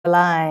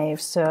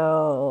Live.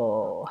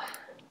 So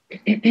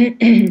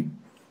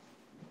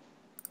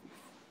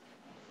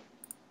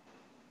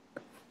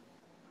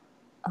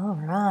all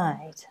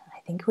right, I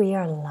think we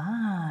are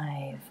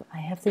live. I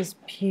have this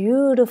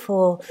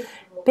beautiful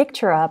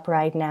picture up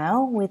right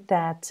now with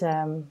that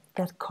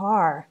that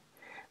car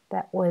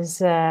that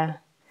was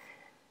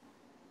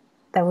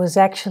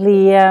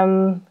actually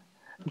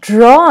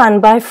drawn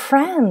by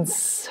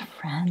France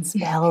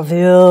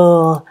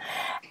Belleville.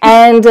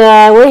 And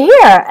we're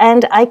here,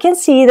 and I can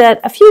see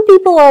that a few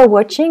people are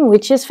watching,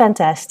 which is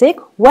fantastic.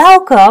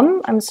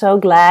 Welcome. I'm so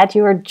glad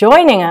you are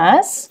joining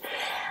us.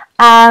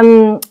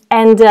 I'm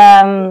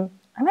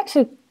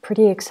actually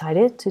pretty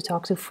excited to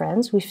talk to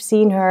France. We've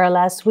seen her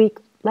last week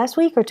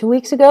or 2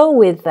 weeks ago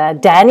with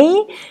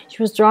Danny.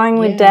 She was drawing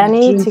with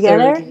Danny June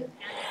together. 3rd.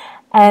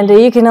 And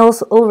you can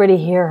also already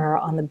hear her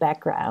on the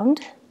background.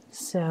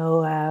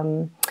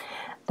 So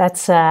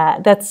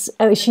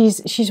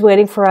she's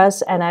waiting for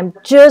us, and I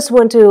just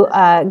want to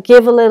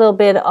give a little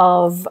bit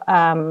of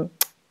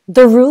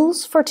the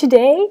rules for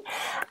today.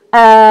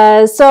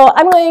 So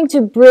I'm going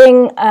to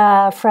bring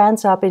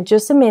France up in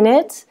just a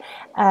minute.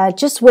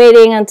 Just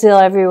waiting until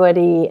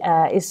everybody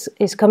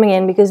is coming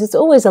in, because it's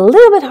always a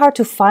little bit hard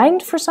to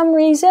find for some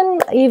reason,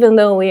 even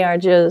though we are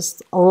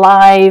just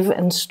live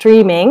and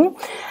streaming.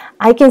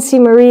 I can see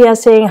Maria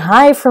saying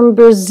hi from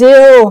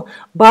Brazil,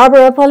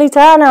 Barbara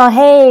Politano,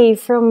 hey,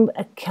 from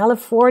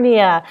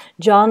California,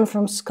 John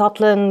from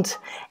Scotland,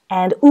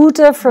 and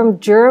Ute from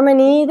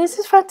Germany. This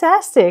is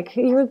fantastic.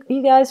 You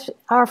guys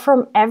are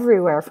from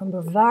everywhere, from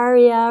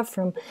Bavaria,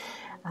 from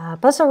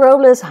Paso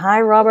Robles,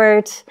 hi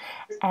Robert,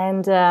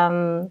 and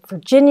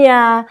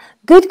Virginia.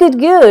 Good.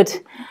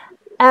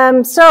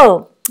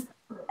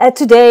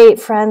 Today,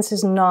 France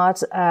is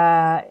not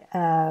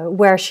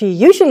where she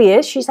usually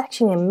is. She's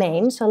actually in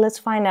Maine, so let's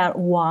find out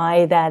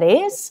why that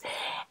is.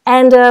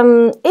 And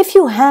if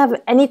you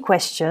have any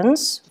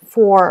questions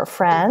for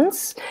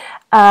France,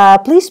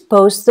 please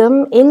post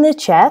them in the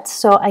chat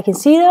so I can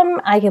see them,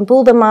 I can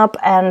pull them up,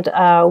 and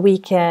we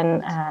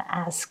can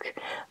ask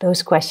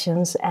those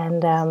questions,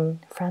 and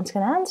France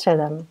can answer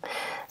them.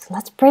 So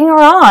let's bring her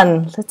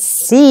on. Let's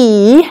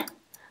see.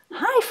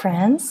 Hi,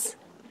 France.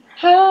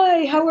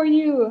 Hi, how are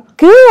you?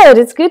 Good.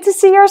 It's good to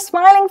see your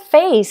smiling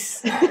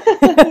face.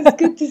 It's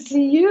good to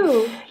see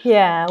you.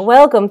 Yeah,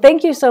 welcome.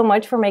 Thank you so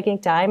much for making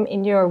time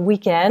in your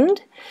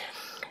weekend.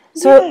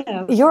 So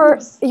you're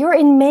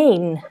in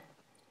Maine.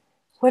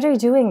 What are you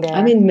doing there?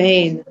 I'm in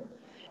Maine,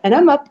 and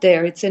I'm up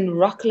there. It's in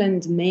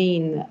Rockland,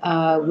 Maine,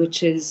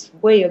 which is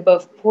way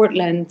above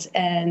Portland,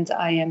 and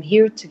I am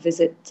here to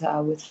visit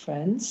with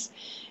friends,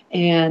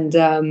 and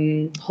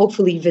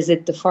hopefully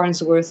visit the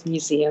Farnsworth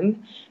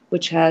Museum,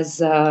 which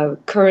has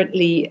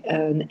currently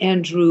an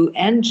Andrew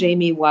and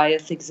Jamie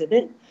Wyeth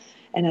exhibit,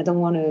 and I don't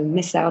want to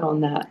miss out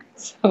on that.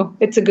 So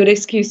it's a good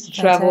excuse to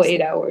travel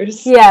 8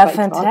 hours. Yeah,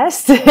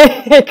 fantastic.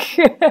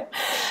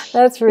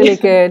 That's really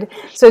good.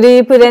 So do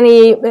you put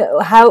any,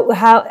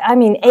 I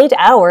mean, 8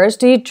 hours,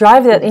 do you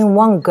drive that in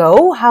one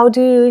go? How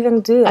do you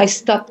even do it? I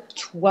stopped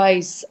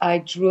twice. I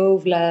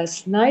drove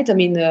last night. I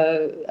mean,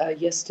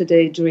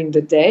 yesterday during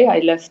the day, I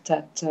left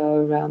at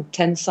around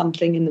 10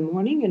 something in the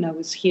morning, and I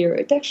was here.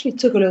 It actually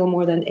took a little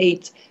more than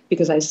 8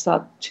 because I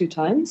stopped 2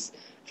 times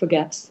for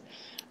gas.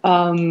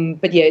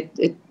 But yeah,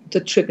 the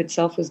trip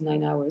itself was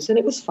 9 hours, and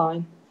it was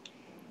fine.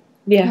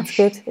 Yeah, that's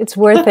good. It's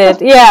worth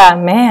it. Yeah,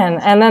 man.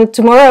 And then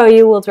tomorrow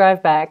you will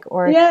drive back,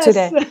 or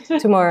today,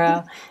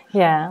 tomorrow.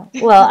 Yeah.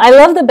 Well, I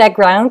love the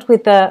background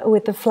with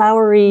the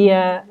flowery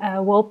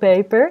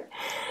wallpaper.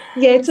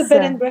 Yeah, it's a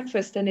bed and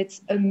breakfast, and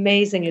it's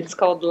amazing. It's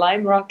called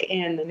Lime Rock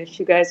Inn, and if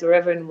you guys are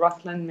ever in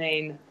Rockland,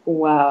 Maine,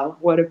 wow,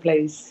 what a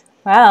place!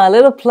 Wow, a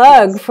little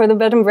plug for the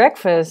bed and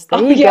breakfast.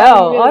 There you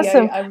go. Really,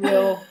 awesome.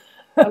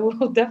 I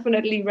will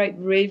definitely write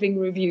raving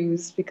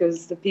reviews,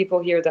 because the people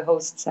here, the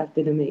hosts, have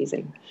been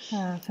amazing.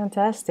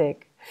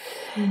 Fantastic.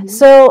 Mm-hmm.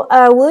 So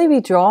will you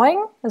be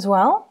drawing as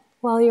well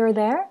while you're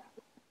there?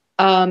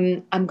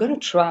 I'm going to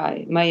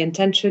try. My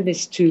intention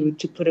is to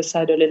put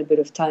aside a little bit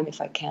of time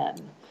if I can.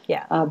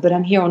 Yeah. But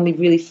I'm here only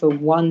really for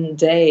one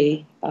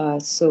day,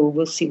 so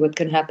we'll see what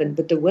can happen.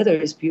 But the weather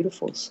is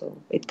beautiful, so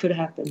it could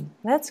happen.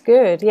 That's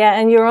good. Yeah,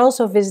 and you're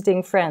also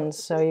visiting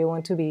friends, so you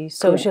want to be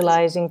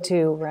socializing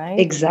too, right?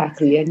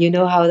 Exactly, and you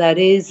know how that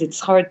is. It's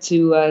hard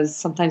to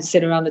sometimes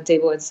sit around the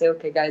table and say,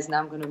 okay, guys, now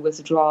I'm going to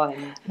withdraw.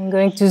 And I'm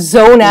going to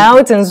zone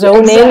out and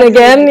zone in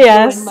again,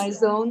 yes. In my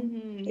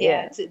zone.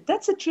 Yeah.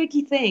 That's a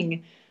tricky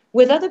thing.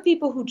 With other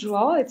people who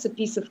draw, it's a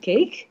piece of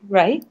cake,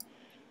 right?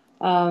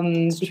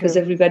 Because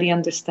everybody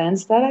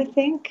understands that, I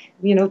think.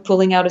 You know,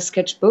 pulling out a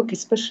sketchbook,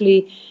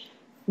 especially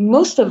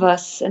most of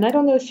us, and I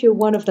don't know if you're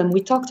one of them,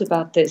 we talked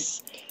about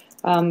this.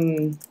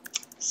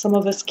 Some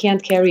of us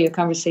can't carry a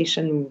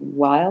conversation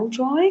while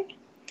drawing,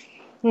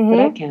 but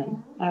I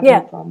can. I have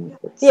no problem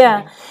with it. So.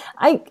 Yeah,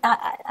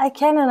 I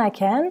can and I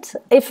can't.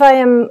 If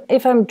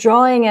I'm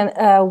drawing and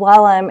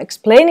while I'm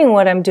explaining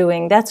what I'm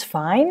doing, that's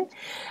fine.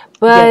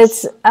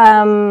 But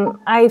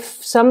I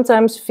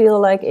sometimes feel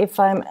like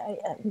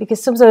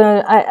because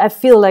sometimes I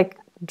feel like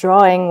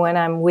drawing when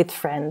I'm with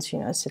friends, you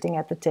know, sitting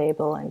at the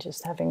table and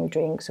just having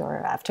drinks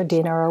or after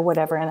dinner or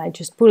whatever, and I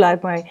just pull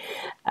out my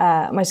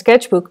my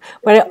sketchbook.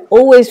 But I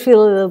always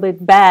feel a little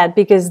bit bad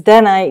because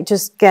then I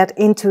just get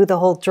into the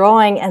whole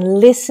drawing and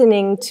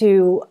listening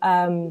to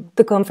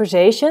the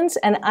conversations,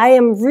 and I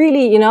am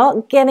really, you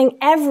know, getting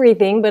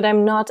everything, but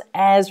I'm not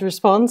as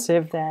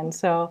responsive then.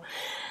 So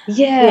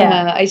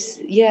Yeah,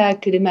 I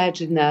could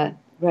imagine that.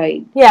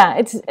 Right. yeah,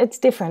 it's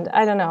different.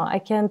 I don't know. I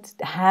can't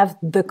have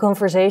the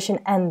conversation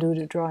and do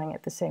the drawing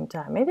at the same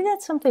time. Maybe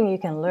that's something you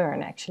can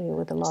learn actually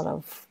with a lot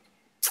of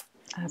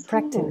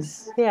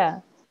practice. Yeah.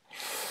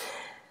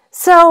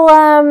 So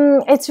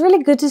it's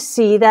really good to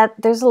see that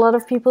there's a lot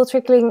of people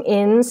trickling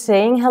in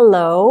saying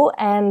hello.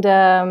 And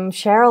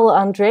Cheryl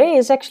Andre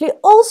is actually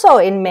also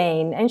in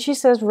Maine, and she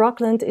says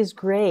Rockland is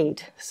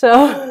great.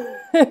 So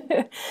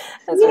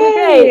that's really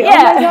great.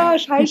 Yeah. Oh my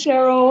gosh! Hi,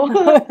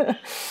 Cheryl.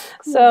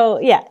 So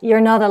yeah,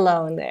 you're not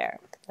alone there.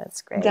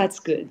 That's great. That's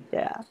good.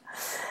 Yeah.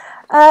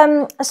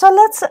 So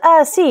let's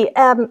see.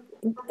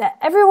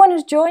 Everyone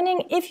who's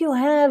joining, if you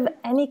have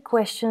any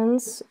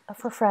questions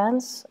for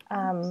France,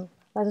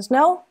 let us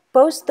know.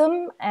 Post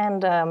them,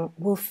 and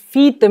we'll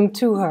feed them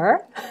to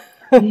her.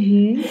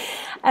 Mm-hmm.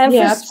 And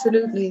yeah,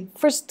 absolutely.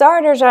 For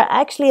starters, I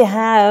actually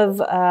have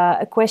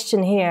a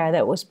question here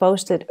that was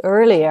posted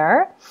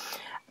earlier.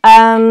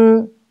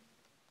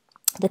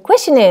 The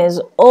question is,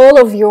 all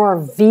of your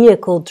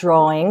vehicle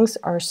drawings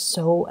are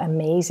so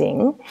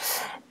amazing.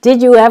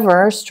 Did you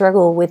ever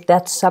struggle with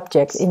that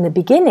subject in the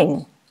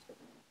beginning?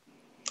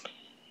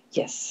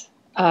 Yes,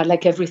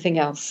 like everything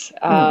else.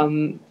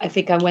 I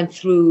think I went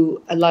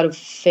through a lot of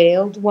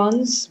failed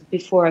ones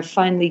before I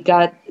finally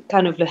got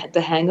kind of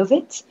the hang of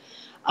it.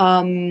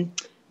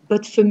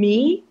 But for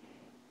me,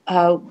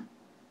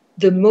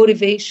 the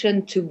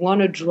motivation to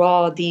want to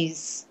draw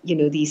these, you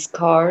know, these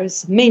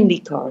cars, mainly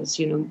cars,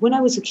 you know. When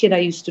I was a kid, I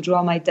used to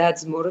draw my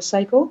dad's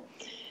motorcycle,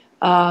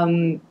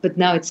 but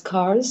now it's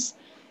cars.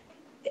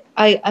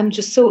 I'm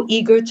just so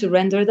eager to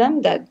render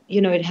them that,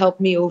 you know, it helped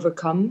me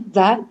overcome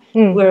that.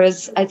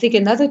 Whereas I think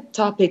in other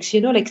topics,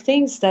 you know, like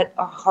things that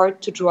are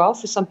hard to draw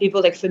for some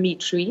people, like for me,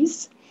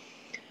 trees,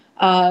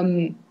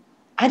 I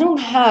don't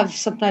have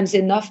sometimes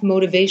enough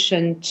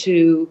motivation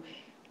to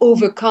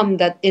overcome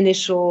that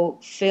initial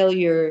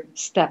failure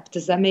step.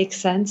 Does that make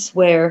sense?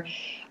 Where,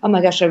 oh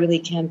my gosh, I really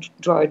can't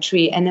draw a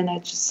tree. And then I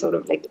just sort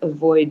of like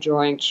avoid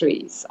drawing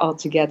trees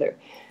altogether.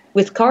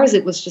 With cars,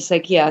 it was just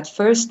like, yeah, at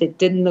first it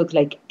didn't look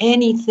like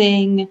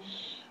anything.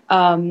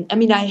 I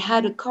mean, I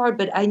had a car,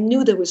 but I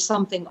knew there was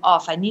something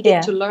off. I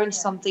needed to learn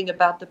something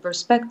about the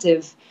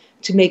perspective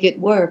to make it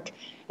work.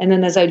 And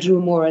then as I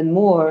drew more and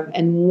more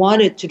and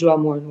wanted to draw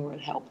more and more, it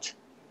helped.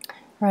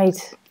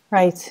 Right.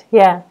 Right.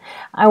 Yeah.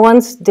 I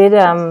once did.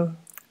 I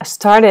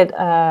started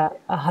a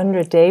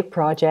 100-day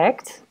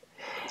project,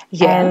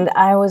 and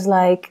I was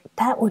like,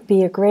 that would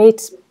be a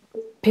great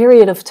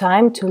period of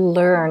time to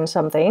learn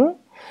something.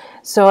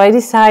 So I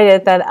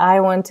decided that I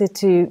wanted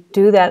to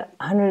do that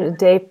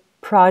 100-day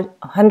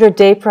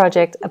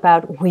project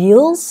about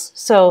wheels.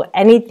 So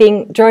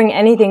drawing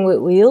anything with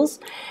wheels.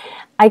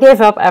 I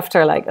gave up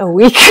after like a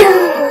week.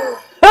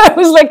 I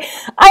was like,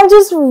 I'm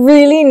just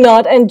really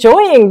not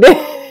enjoying this.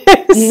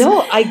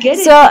 No, I get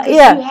it. So,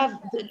 because you have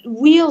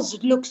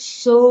wheels look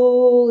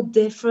so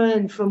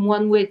different from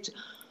one way to...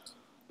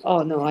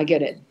 Oh no, I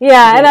get it.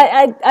 Yeah,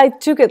 and I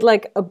took it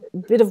like a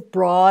bit of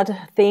broad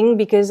thing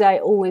because I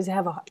always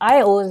have a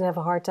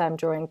hard time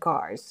drawing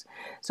cars.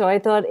 So I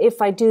thought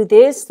if I do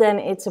this, then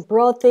it's a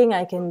broad thing.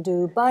 I can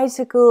do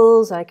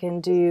bicycles, I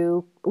can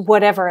do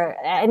whatever,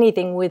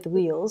 anything with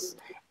wheels,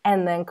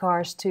 and then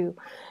cars too.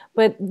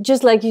 But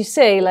just like you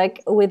say,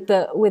 like with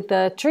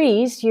the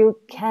trees, you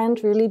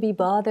can't really be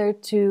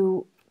bothered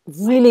to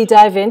really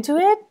dive into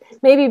it.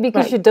 Maybe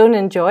because you don't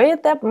enjoy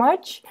it that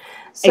much.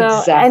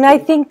 So, and I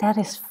think that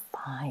is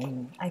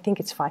fine. I think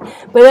it's fine.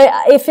 But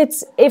if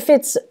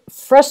it's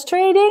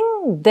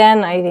frustrating,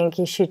 then I think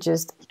you should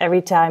just,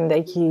 every time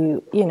that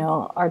you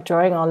know are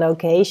drawing on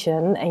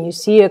location and you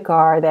see a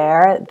car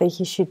there, that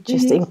you should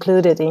just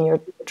include it in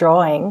your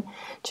drawing,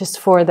 just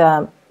for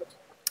the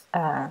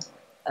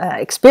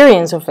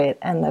experience of it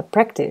and the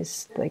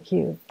practice like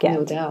you get.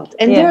 No doubt.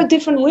 And there are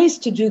different ways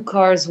to do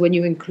cars when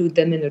you include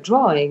them in a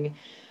drawing.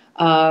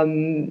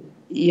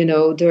 You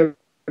know, there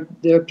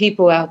are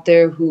people out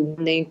there who,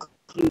 when they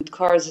include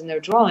cars in their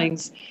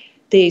drawings,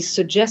 they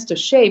suggest a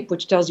shape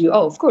which tells you,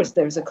 oh, of course,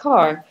 there's a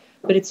car.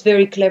 But it's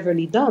very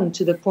cleverly done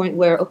to the point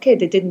where, okay,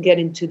 they didn't get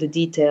into the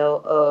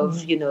detail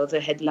of, you know,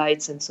 the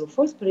headlights and so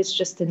forth, but it's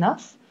just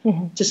enough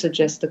to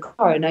suggest a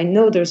car. And I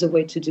know there's a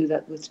way to do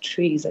that with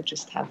trees. I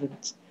just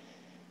haven't.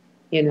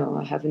 You know,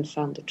 I haven't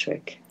found the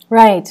trick.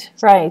 Right,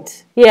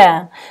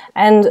 yeah.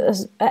 And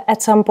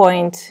at some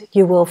point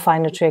you will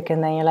find a trick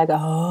and then you're like,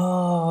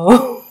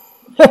 oh.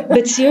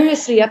 But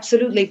seriously,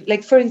 absolutely.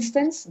 Like, for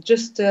instance,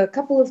 just a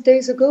couple of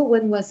days ago,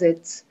 when was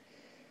it?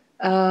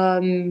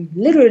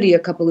 Literally a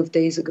couple of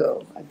days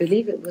ago. I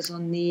believe it was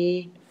on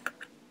the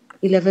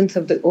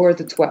 11th or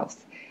the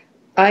 12th.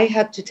 I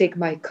had to take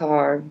my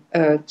car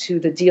to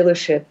the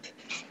dealership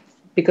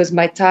because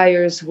my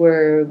tires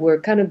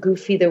were kind of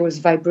goofy. There was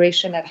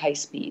vibration at high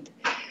speed.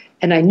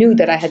 And I knew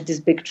that I had this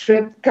big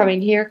trip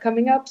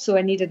coming up, so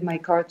I needed my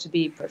car to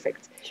be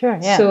perfect. Sure,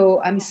 yeah.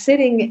 So I'm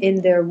sitting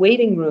in their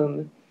waiting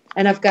room,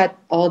 and I've got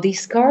all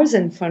these cars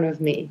in front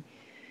of me.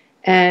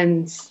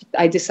 And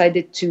I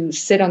decided to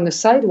sit on the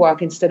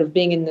sidewalk instead of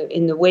being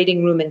in the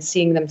waiting room and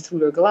seeing them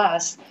through a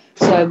glass.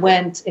 So I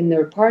went in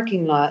their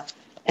parking lot,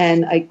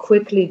 and I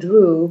quickly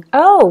drew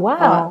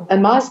a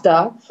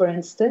Mazda, for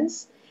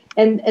instance.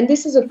 And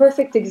this is a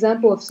perfect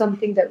example of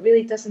something that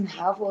really doesn't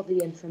have all the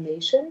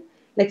information.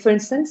 Like, for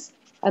instance,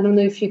 I don't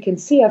know if you can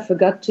see, I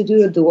forgot to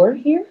do a door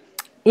here.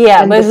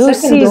 Yeah, but who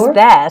sees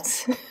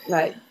that?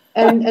 Right.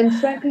 And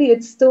frankly,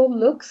 it still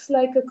looks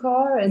like a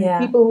car. And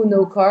people who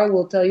know car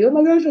will tell you, oh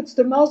my gosh, it's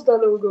the Mazda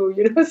logo,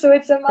 you know? So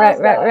it's a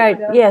Mazda. Right,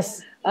 you know?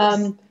 Yes.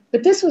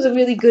 But this was a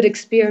really good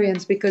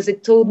experience because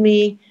it told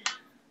me,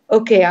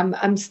 okay,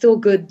 I'm still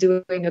good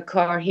doing a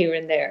car here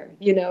and there,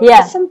 you know?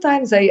 Yeah.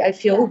 Sometimes I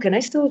feel, oh, can I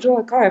still draw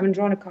a car? I haven't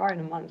drawn a car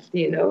in a month,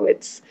 you know?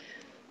 It's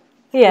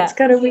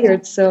kind of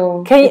weird.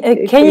 So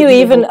can you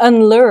even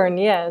unlearn?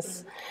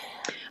 Yes.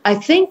 I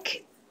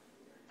think,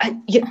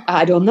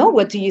 I don't know.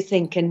 What do you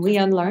think? Can we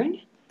unlearn?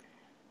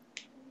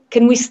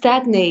 Can we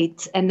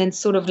stagnate and then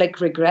sort of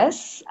like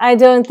regress? I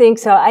don't think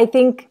so. I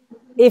think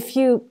if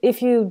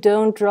you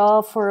don't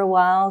draw for a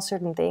while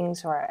certain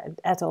things or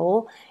at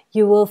all,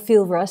 you will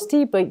feel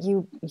rusty, but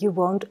you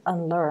won't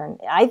unlearn.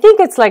 I think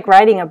it's like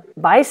riding a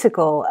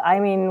bicycle. I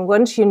mean,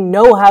 once you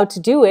know how to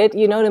do it,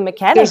 you know the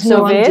mechanics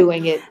of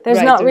it.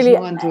 There's not really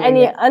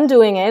any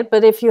undoing it.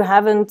 But if you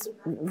haven't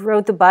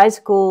rode the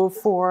bicycle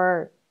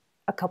for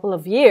a couple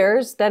of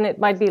years, then it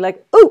might be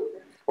like, oh,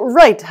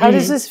 right, how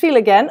does this feel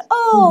again?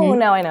 Oh,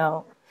 now I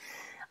know.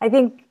 I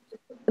think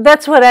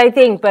that's what I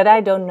think, but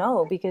I don't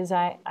know because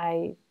I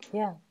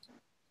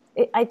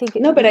think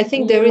but I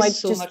think there is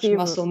so much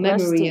muscle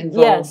memory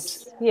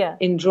involved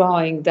in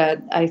drawing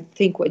that I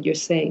think what you're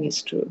saying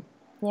is true.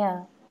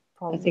 Yeah,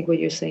 probably. I think what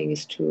you're saying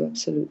is true,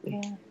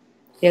 absolutely.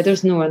 Yeah,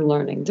 there's no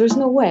unlearning. There's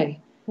no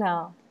way.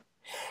 No.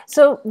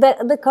 So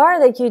the car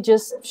that you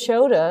just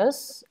showed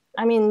us,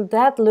 I mean,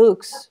 that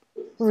looks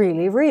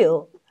really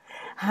real.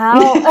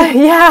 How?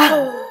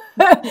 Yeah.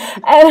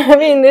 And I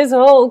mean, this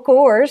whole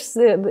course,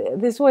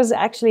 this was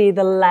actually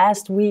the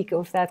last week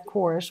of that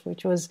course,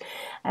 which was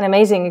an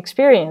amazing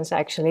experience,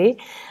 actually.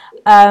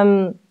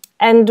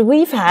 And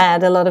we've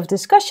had a lot of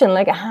discussion,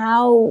 like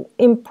how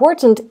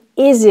important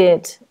is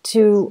it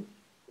to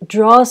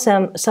draw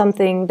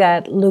something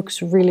that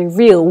looks really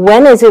real?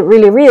 When is it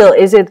really real?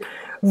 Is it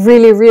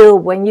really real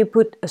when you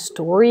put a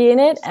story in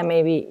it and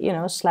maybe,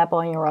 slap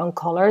on your own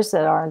colors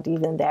that aren't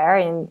even there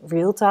in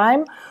real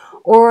time?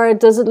 Or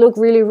does it look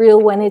really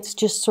real when it's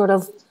just sort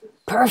of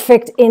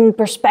perfect in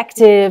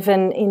perspective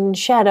and in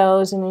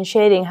shadows and in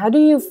shading? How do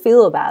you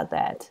feel about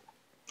that?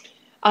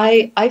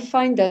 I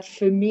find that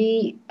for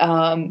me,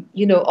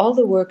 all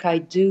the work I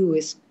do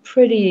is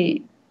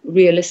pretty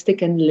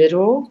realistic and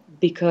literal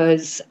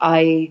because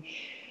I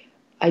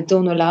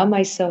don't allow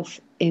myself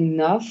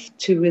enough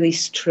to really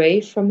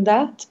stray from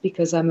that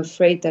because I'm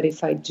afraid that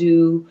if I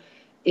do,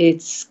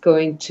 it's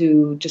going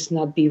to just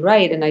not be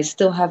right. And I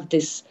still have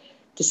this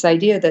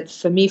idea that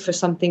for me, for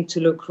something to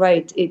look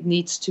right, it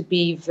needs to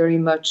be very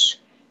much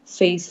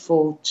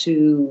faithful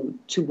to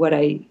what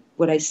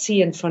I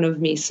see in front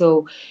of me.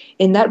 So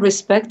in that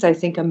respect, I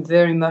think I'm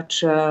very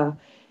much,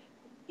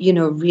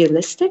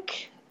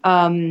 realistic.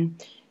 And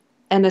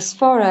as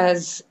far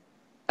as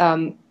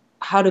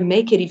how to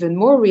make it even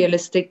more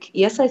realistic,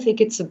 yes, I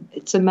think it's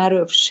a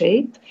matter of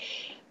shape.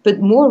 But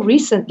more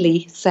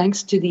recently,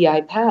 thanks to the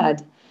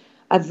iPad,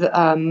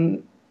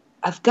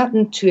 I've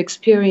gotten to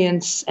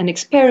experience and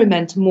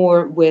experiment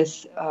more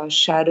with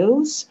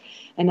shadows.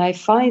 And I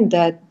find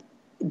that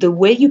the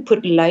way you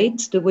put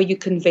light, the way you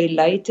convey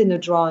light in a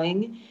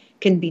drawing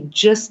can be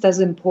just as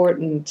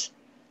important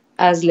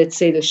as, let's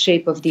say, the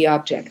shape of the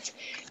object.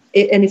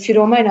 And if you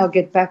don't mind, I'll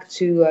get back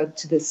to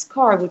this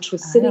car, which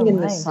was sitting in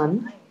the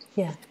sun.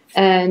 Yeah.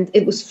 And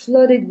it was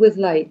flooded with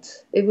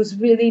light. It was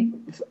really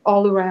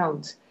all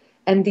around.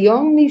 And the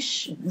only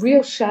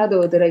real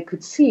shadow that I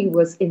could see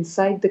was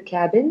inside the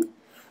cabin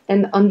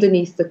and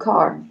underneath the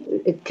car.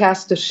 It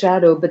cast a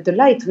shadow, but the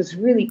light was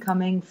really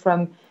coming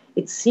from,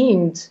 it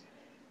seemed,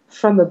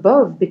 from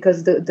above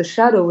because the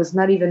shadow was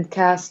not even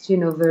cast,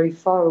 very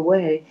far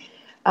away.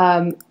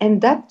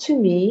 And that to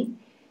me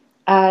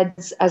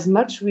adds as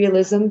much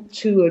realism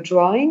to a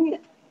drawing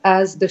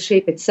as the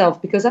shape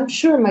itself, because I'm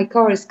sure my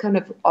car is kind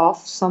of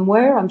off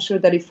somewhere. I'm sure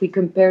that if we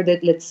compared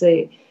it, let's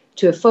say,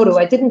 to a photo,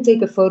 I didn't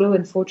take a photo,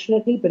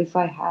 unfortunately, but if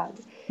I had,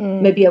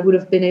 maybe I would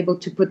have been able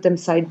to put them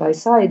side by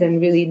side and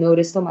really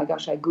notice, oh my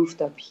gosh, I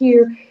goofed up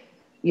here,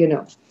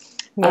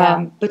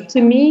 Yeah. But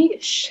to me,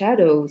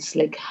 shadows,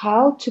 like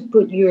how to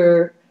put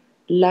your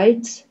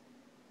light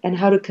and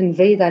how to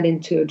convey that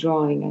into a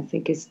drawing, I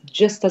think is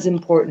just as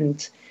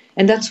important.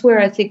 And that's where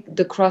I think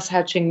the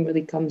cross-hatching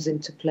really comes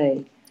into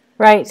play.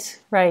 Right,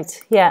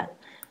 yeah.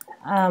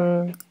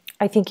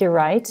 I think you're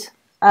right.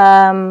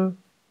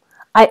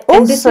 I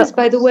And this also, is,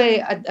 by the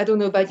way, I don't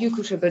know about you,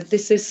 Koosje, but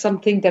this is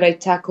something that I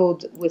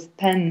tackled with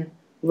pen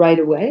right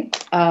away.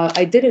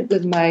 I did it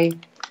with my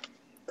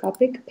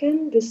Copic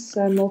pen, this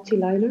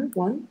multi-liner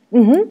one,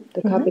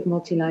 the Copic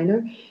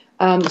multi-liner.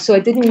 So I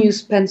didn't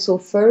use pencil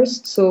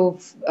first. So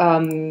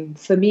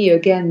for me,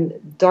 again,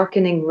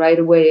 darkening right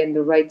away in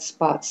the right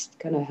spots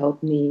kind of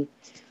helped me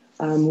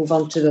move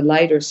on to the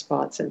lighter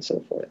spots and so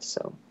forth.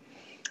 So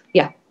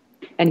yeah,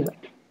 anyway.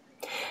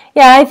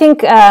 yeah, I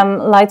think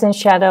light and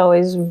shadow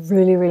is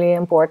really, really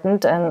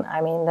important, and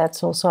I mean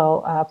that's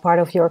also part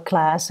of your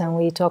class, and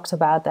we talked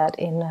about that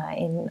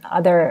in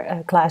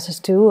other classes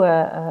too.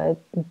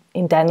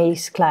 In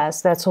Danny's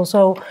class, that's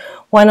also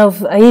one of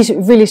he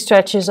really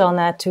stretches on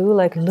that too.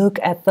 Like look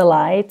at the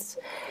lights,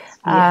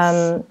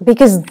 Yes.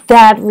 because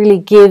that really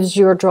gives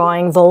your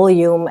drawing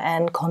volume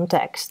and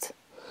context.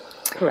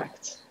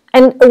 Correct.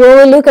 And when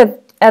we look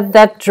at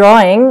that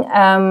drawing,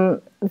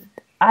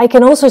 I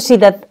can also see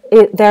that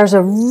there's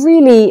a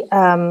really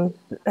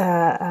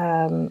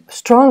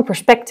strong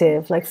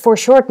perspective, like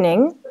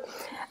foreshortening.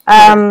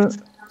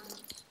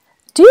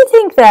 Do you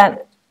think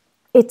that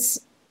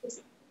it's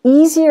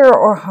easier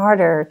or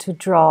harder to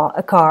draw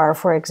a car,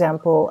 for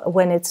example,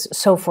 when it's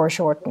so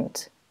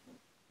foreshortened?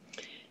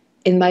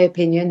 In my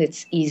opinion,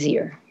 it's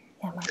easier.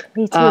 Yeah,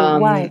 me too.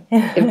 Why?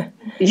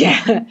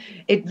 Yeah,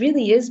 it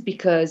really is,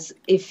 because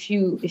if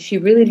you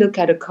really look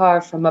at a car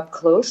from up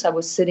close, I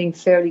was sitting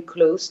fairly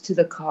close to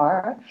the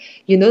car.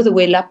 You know the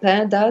way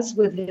Lapin does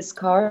with his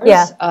cars,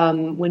 Yeah.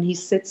 When he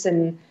sits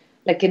in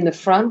the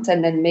front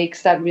and then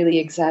makes that really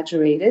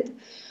exaggerated.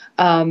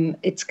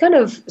 It's kind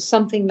of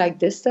something like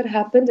this that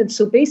happened, and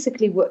so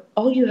basically, what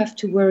all you have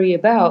to worry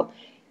about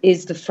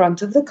is the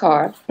front of the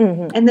car,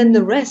 and then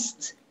the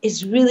rest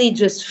is really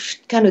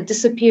just kind of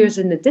disappears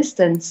in the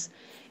distance.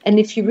 And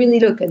if you really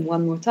look, and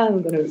one more time,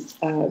 I'm going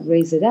to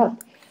raise it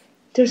up,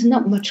 there's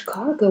not much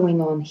car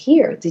going on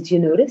here. Did you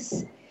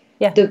notice?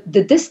 Yeah.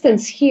 The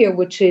distance here,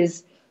 which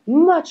is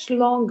much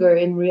longer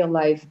in real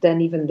life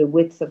than even the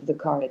width of the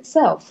car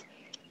itself,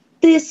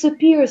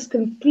 disappears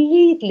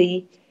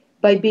completely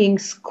by being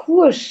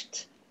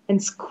squished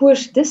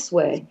this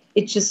way.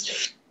 It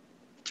just,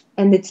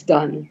 and it's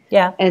done.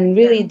 Yeah. And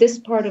really, this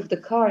part of the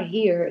car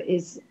here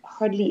is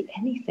hardly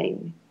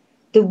anything.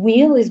 The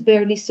wheel is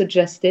barely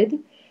suggested.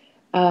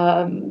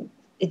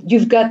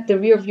 You've got the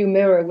rear view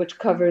mirror, which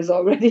covers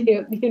already,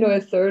 a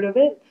third of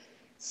it.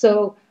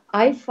 So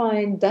I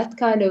find that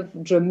kind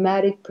of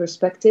dramatic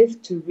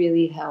perspective to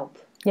really help.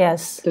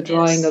 Yes. The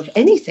drawing of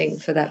anything,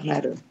 for that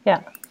matter.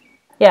 Yeah.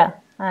 Yeah.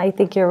 I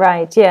think you're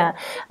right. Yeah.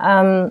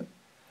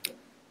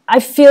 I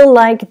feel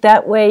like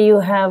that way you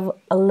have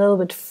a little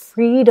bit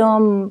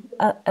freedom,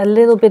 a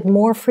little bit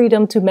more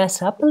freedom to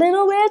mess up a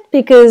little bit,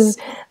 because,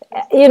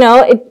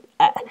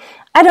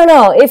 I don't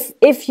know,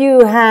 if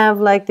you have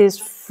like this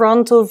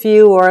frontal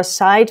view or a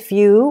side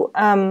view,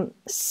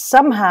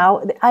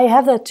 somehow, I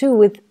have that too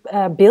with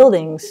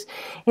buildings.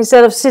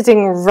 Instead of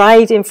sitting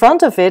right in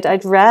front of it,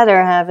 I'd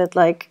rather have it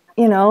like,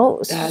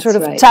 That's sort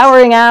of right.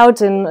 towering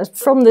out and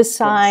from the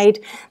side.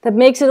 Yes. That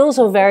makes it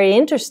also very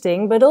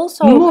interesting, but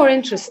also more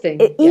interesting,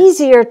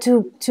 easier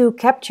to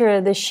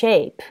capture the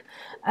shape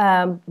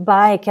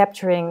by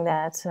capturing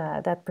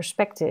that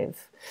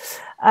perspective.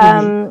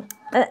 And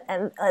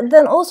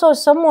then also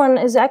someone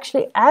is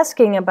actually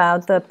asking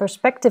about the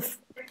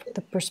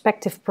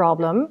perspective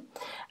problem.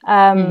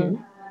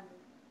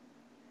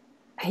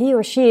 He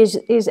or she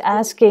is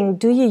asking,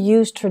 do you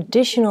use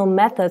traditional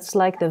methods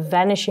like the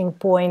vanishing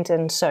point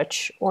and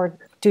such, or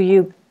do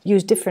you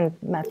use different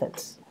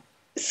methods?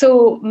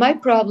 So my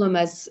problem,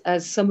 as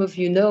some of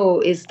you know,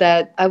 is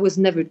that I was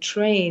never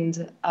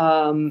trained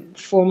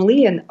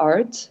formally in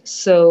art.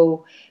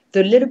 So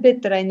the little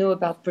bit that I know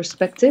about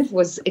perspective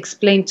was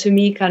explained to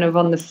me kind of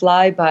on the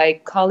fly by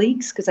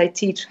colleagues, because I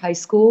teach high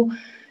school.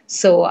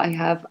 So I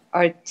have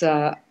art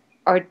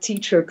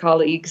teacher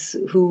colleagues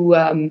who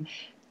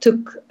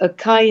took a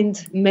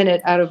kind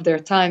minute out of their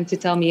time to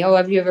tell me, oh,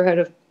 have you ever heard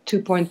of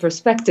two-point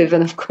perspective?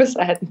 And of course,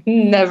 I had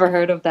never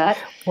heard of that.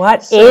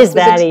 What is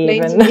that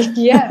even?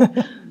 Yeah.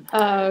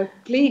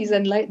 Please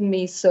enlighten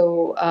me.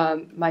 So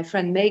my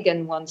friend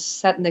Megan once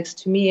sat next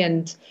to me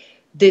and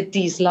did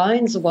these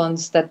lines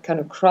once that kind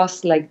of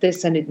crossed like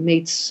this, and it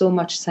made so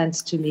much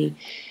sense to me.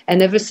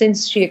 And ever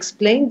since she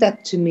explained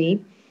that to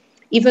me,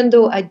 even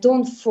though I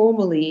don't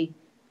formally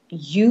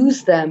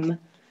use them,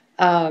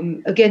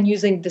 again,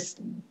 using this,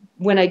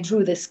 when I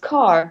drew this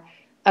car,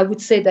 I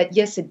would say that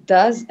yes, it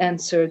does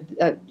answer,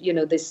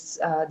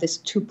 this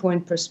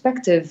two-point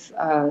perspective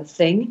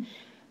thing,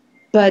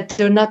 but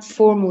they're not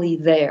formally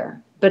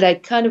there. But I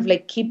kind of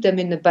like keep them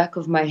in the back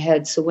of my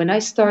head. So when I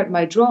start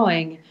my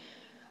drawing,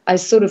 I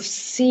sort of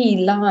see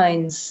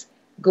lines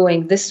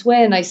going this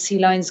way and I see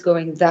lines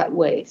going that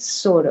way,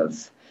 sort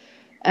of.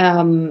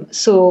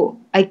 So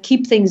I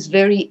keep things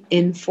very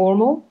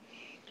informal.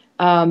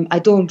 I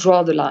don't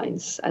draw the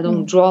lines. I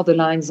don't draw the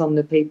lines on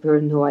the paper.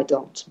 No, I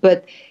don't.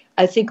 But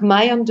I think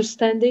my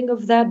understanding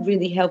of that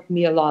really helped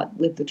me a lot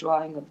with the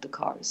drawing of the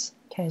cars.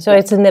 Okay, so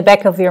it's in the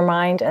back of your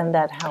mind, and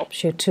that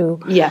helps you to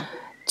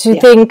to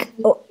think,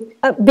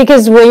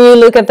 because when you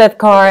look at that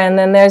car and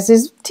then there's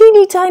this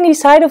teeny tiny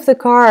side of the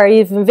car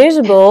even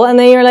visible, and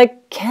then you're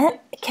like, can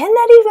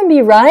that even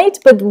be right?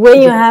 But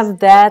when you have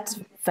that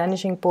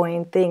vanishing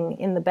point thing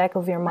in the back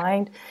of your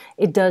mind,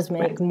 it does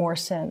make more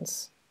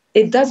sense.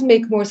 It does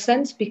make more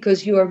sense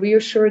because you are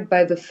reassured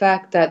by the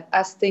fact that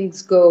as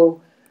things go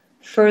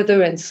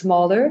further and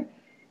smaller,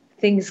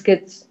 things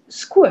get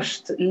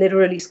squished,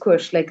 literally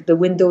squished, like the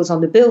windows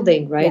on the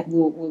building, right?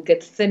 Will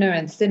get thinner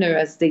and thinner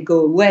as they go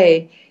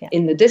away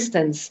in the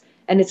distance.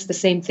 And it's the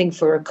same thing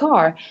for a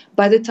car.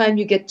 By the time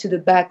you get to the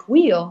back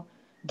wheel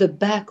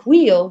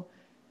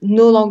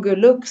no longer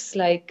looks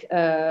like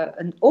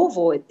an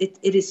oval. It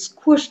is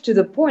squished to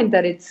the point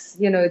that it's,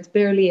 it's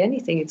barely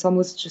anything. It's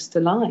almost just a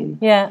line.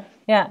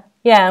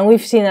 Yeah, and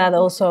we've seen that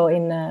also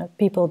in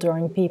People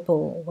Drawing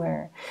People,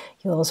 where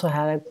you also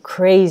had a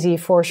crazy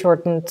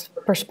foreshortened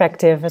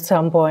perspective at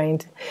some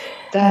point.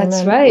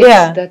 That's right.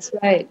 Yeah, that's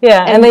right.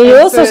 Yeah, and then you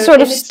also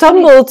sort of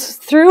stumbled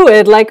through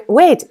it, like,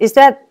 wait, is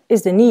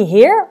the knee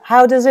here?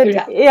 How does it?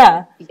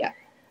 Yeah.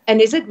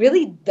 And is it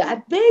really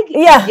that big?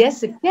 Yeah.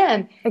 Yes, it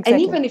can. Exactly.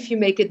 And even if you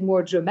make it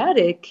more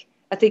dramatic,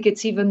 I think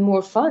it's even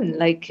more fun.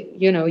 Like,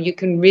 you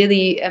can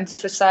really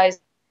emphasize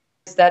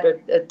that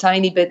a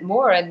tiny bit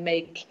more and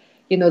make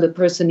the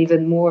person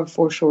even more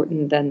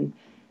foreshortened than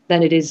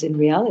it is in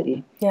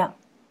reality. Yeah.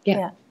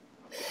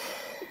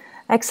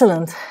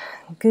 Excellent.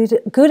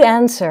 Good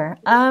answer.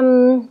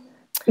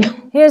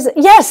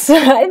 Yes,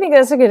 I think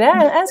that's a good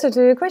answer to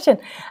the question.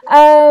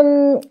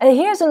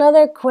 Here's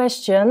another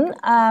question.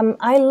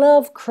 I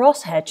love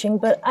cross-hatching,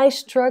 but I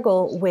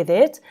struggle with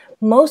it,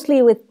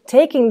 mostly with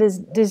taking this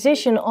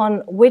decision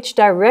on which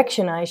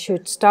direction I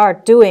should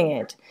start doing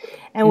it.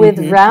 And with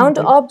round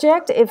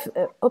objects,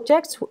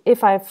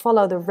 if I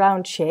follow the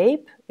round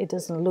shape, it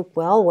doesn't look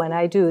well when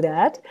I do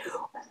that,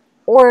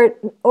 or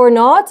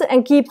not,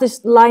 and keep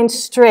this line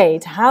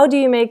straight. How do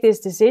you make this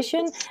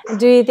decision?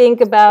 Do you think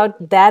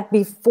about that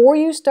before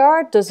you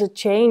start? Does it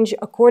change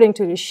according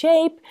to the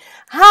shape?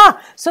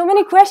 So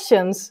many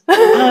questions.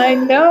 I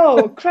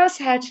know.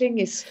 Cross-hatching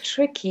is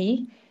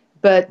tricky,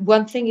 but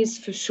one thing is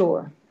for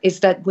sure, is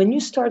that when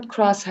you start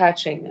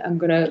cross-hatching, I'm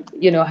going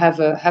to, have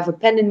a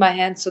pen in my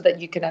hand so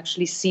that you can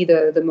actually see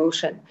the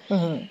motion.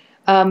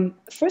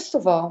 First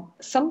of all,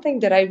 something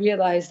that I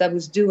realized I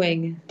was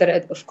doing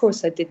that, of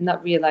course, I did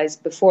not realize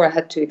before, I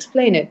had to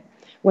explain it.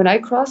 When I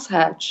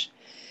cross-hatch,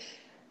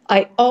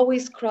 I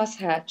always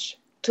cross-hatch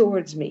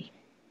towards me.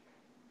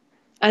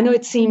 I know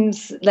it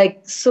seems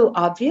like so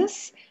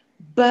obvious,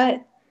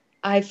 but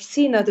I've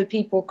seen other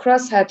people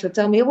cross-hatch or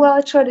tell me, well,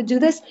 I try to do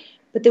this,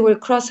 but they were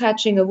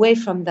cross-hatching away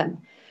from them.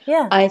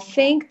 Yeah. I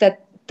think that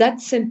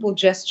simple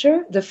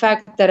gesture, the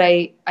fact that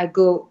I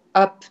go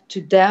up to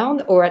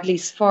down, or at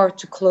least far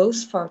to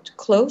close,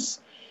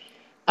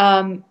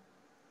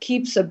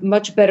 keeps a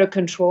much better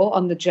control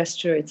on the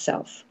gesture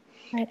itself.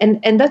 Right.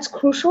 And that's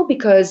crucial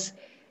because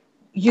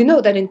you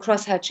know that in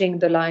cross-hatching,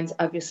 the lines,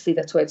 obviously,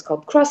 that's why it's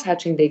called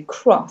cross-hatching, they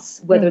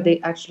cross, whether they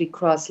actually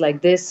cross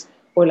like this,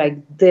 or like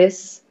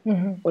this,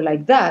 or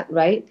like that,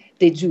 right?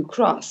 They do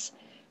cross.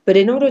 But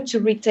in order to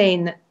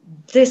retain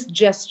this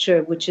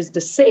gesture, which is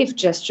the safe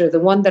gesture, the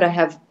one that I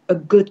have a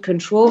good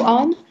control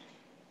on,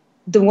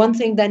 the one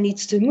thing that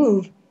needs to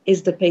move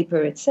is the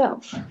paper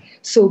itself.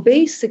 So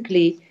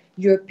basically,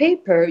 your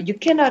paper, you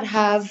cannot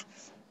have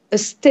a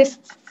stiff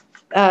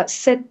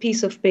set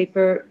piece of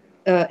paper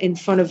in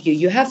front of you.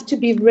 You have to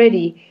be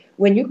ready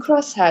when you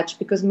cross-hatch,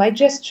 because my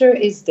gesture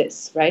is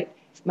this, right?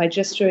 My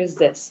gesture is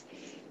this.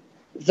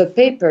 The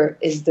paper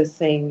is the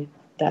thing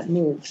that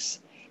moves.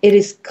 It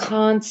is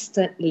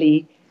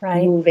constantly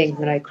moving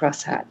when I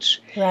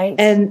cross-hatch. Right.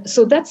 And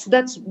so that's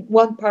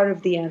one part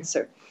of the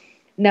answer.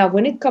 Now,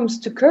 when it comes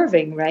to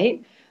curving,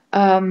 right,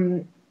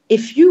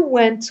 if you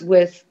went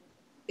with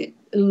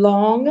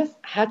long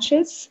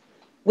hatches,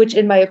 which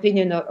in my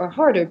opinion are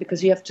harder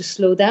because you have to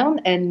slow down,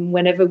 and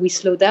whenever we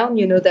slow down,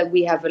 you know that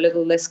we have a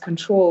little less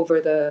control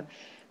over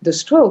the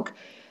stroke.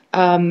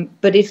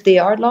 But if they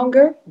are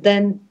longer,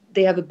 then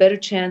they have a better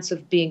chance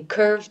of being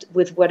curved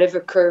with whatever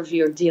curve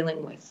you're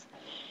dealing with.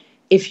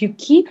 If you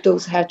keep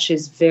those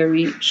hatches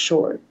very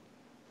short,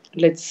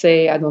 let's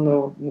say, I don't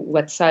know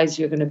what size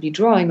you're going to be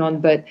drawing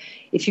on, but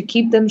if you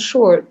keep them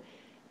short,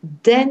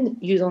 then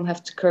you don't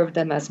have to curve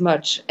them as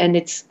much. And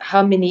it's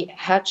how many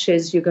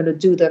hatches you're going to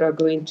do that are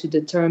going to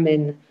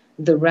determine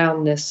the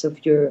roundness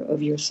of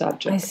your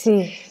subject. I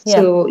see. Yeah.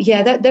 So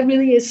yeah, that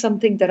really is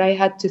something that I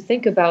had to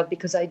think about,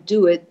 because I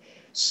do it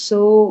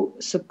so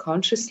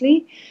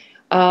subconsciously,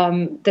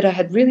 that I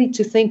had really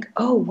to think,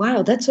 oh,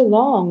 wow, that's a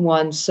long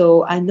one.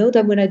 So I know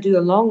that when I do a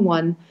long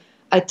one,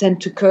 I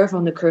tend to curve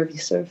on a curvy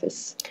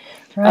surface.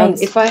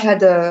 Right. If I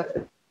had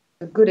a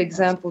good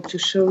example to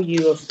show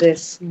you of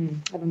this, I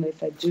don't know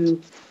if I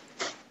do.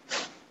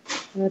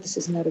 No, this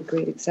is not a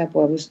great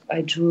example.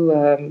 I drew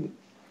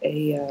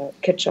a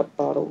ketchup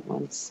bottle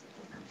once.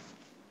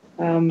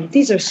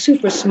 These are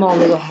super small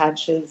little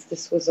hatches.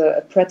 This was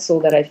a pretzel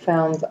that I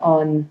found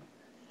on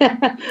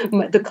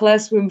the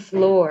classroom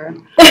floor.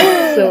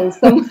 So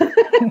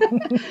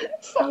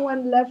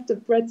someone left a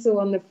pretzel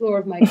on the floor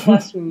of my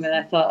classroom, and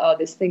I thought, oh,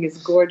 this thing is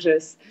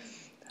gorgeous.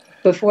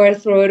 Before I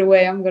throw it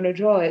away, I'm going to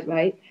draw it,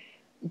 right?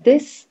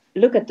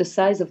 Look at the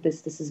size of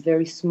this. This is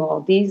very small.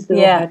 These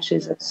little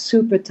hatches are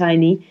super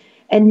tiny.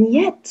 And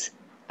yet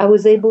I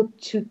was able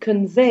to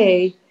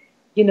convey,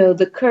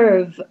 the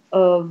curve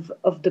of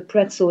the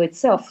pretzel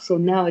itself. So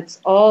now it's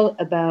all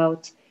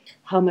about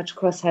how much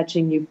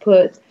cross-hatching you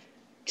put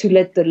to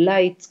let the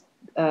light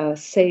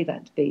say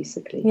that,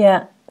 basically.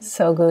 Yeah,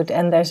 so good.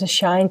 And there's a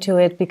shine to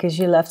it because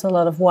you left a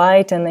lot of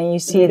white, and then you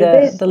see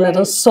the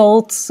little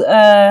salt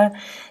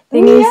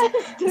thingies.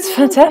 Yes, it's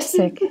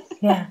fantastic.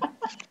 Yeah.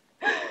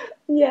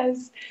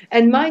 Yes.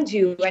 And mind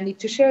you, I need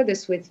to share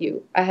this with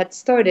you. I had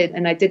started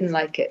and I didn't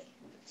like it.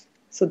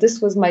 So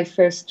this was my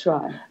first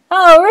try.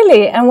 Oh,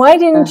 really? And why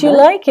didn't you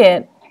like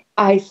it?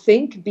 I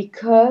think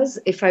because,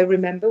 if I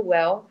remember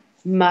well,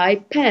 my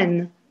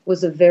pen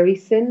was a very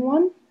thin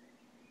one.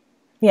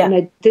 Yeah. And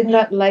I did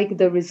not like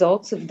the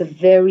results of the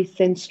very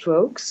thin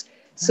strokes.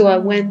 So I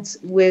went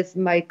with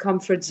my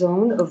comfort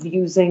zone of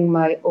using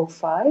my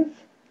 05,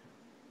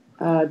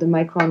 the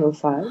Micron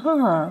 05.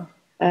 Huh.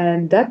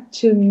 And that,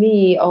 to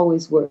me,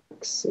 always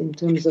works in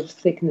terms of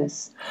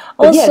thickness.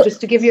 But also, yeah,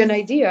 just to give you an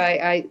idea,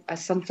 I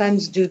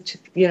sometimes do,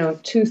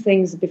 two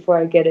things before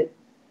I get it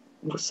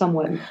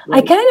somewhat right.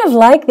 I kind of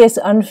like this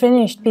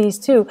unfinished piece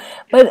too.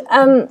 But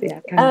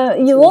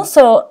you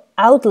also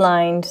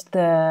outlined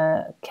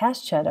the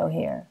cast shadow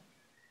here.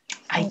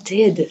 I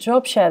did. The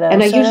drop shadow.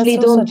 And I usually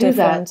don't do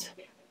that.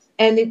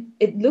 And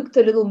it looked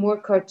a little more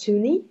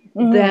cartoony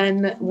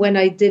than when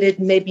I did it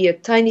maybe a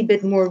tiny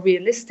bit more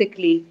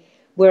realistically,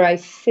 where I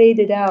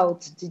faded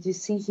out. Did you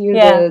see here?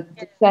 Yeah.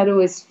 The shadow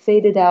is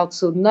faded out,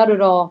 so not at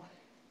all.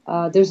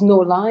 There's no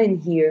line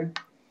here.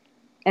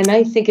 And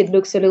I think it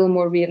looks a little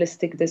more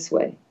realistic this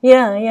way.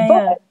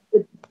 Yeah.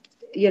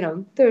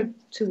 There are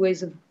two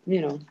ways of,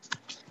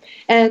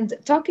 And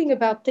talking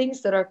about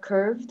things that are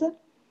curved,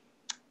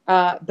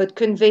 but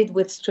conveyed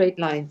with straight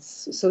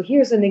lines. So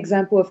here's an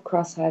example of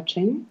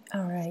cross-hatching.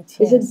 All right.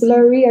 Yes. Is it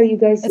blurry? Are you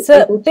guys It's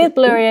a bit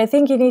blurry. I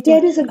think you need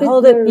to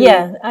hold it.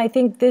 Yeah, I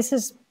think this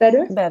is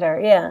better. Better,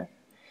 yeah.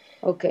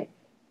 Okay.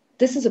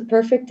 This is a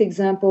perfect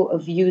example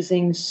of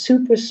using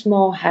super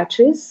small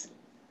hatches,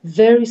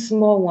 very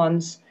small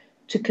ones,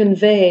 to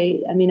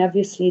convey. I mean,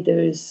 obviously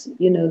there's,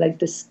 like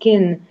the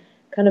skin,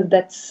 kind of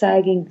that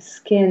sagging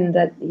skin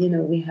that,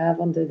 we have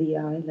under the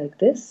eye like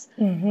this.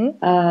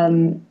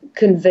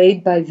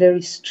 Conveyed by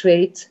very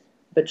straight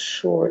but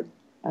short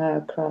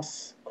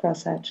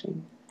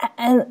cross-hatching.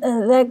 And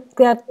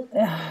that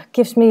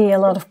gives me a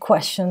lot of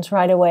questions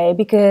right away,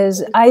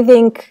 because I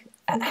think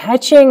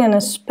hatching, and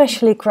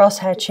especially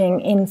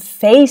cross-hatching in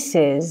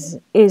faces,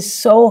 is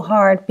so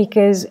hard,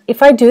 because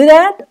if I do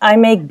that, I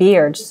make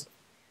beards.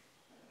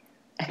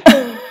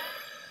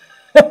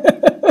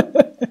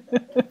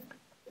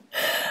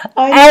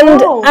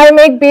 I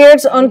make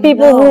beards on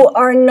people who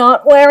are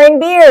not wearing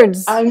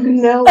beards. I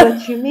know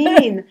what you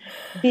mean,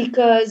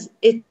 because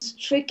it's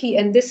tricky,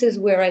 and this is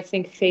where I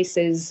think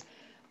faces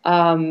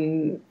are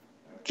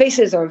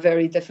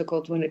very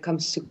difficult when it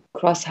comes to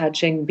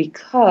cross-hatching,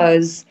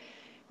 because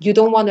you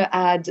don't want to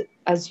add,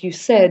 as you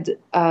said,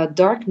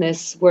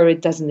 darkness where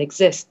it doesn't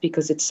exist,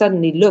 because it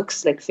suddenly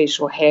looks like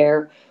facial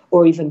hair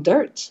or even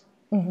dirt.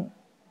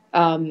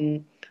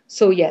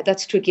 So yeah,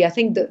 that's tricky. I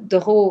think the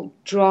whole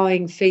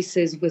drawing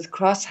faces with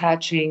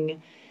cross-hatching,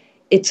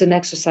 it's an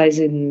exercise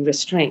in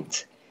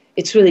restraint.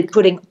 It's really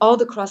putting all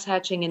the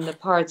cross-hatching in the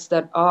parts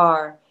that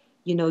are,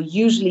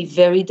 usually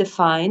very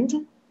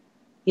defined,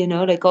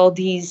 like all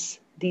these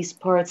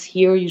parts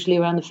here, usually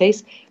around the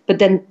face, but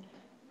then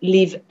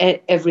leave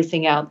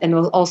everything out. And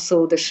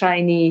also the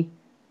shiny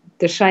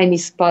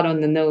spot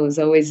on the nose,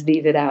 always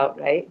leave it out,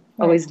 right?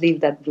 Always leave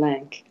that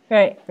blank.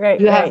 Right.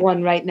 You have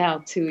one right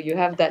now too. You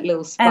have that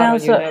little spot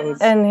on your nose.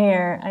 And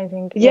here, I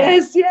think.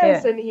 Yes,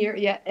 and here,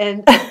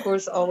 and of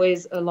course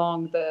always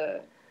along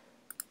the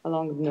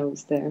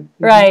nose there.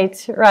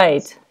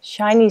 Right.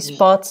 Shiny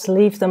spots,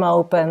 leave them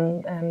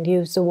open and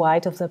use the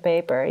white of the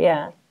paper.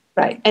 Yeah.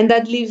 Right. And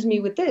that leaves me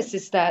with this,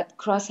 is that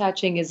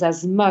cross-hatching is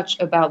as much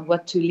about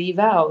what to leave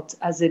out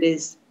as it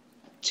is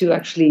to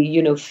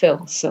actually,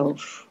 fill. So,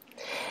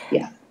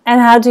 yeah. And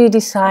how do you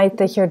decide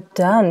that you're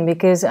done?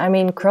 Because, I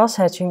mean,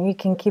 cross-hatching, you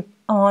can keep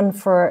on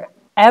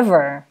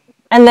forever.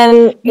 And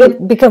then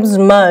it becomes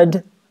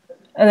mud.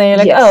 And then you're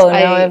like, now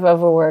I've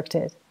overworked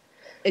it.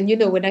 And,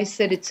 when I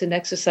said it's an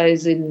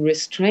exercise in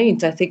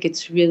restraint, I think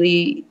it's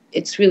really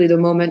the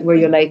moment where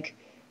you're like,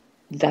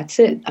 that's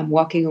it. I'm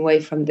walking away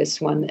from this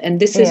one. And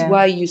this is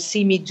why you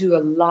see me do a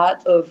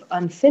lot of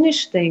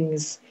unfinished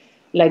things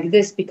like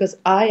this, because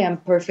I am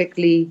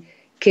perfectly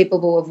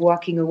capable of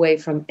walking away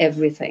from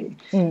everything.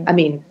 I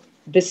mean,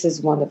 this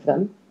is one of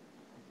them.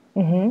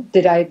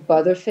 Did I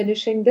bother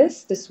finishing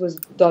this? This was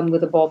done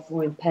with a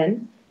ballpoint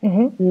pen.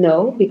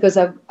 No, because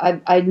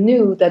I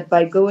knew that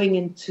by going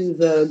into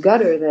the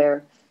gutter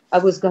there, I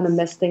was going to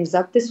mess things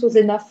up. This was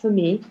enough for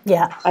me.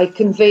 Yeah. I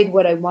conveyed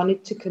what I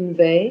wanted to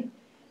convey.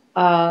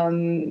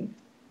 And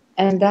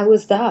that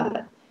was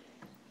that.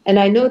 And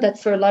I know that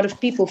for a lot of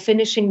people,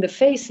 finishing the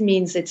face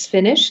means it's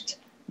finished,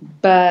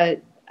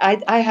 but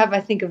I have,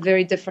 I think, a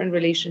very different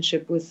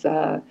relationship with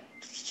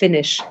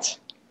finished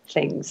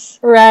things.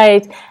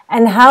 Right.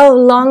 And how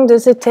long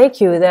does it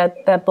take you,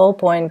 that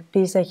ballpoint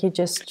piece that you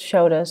just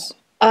showed us?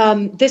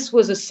 This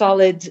was a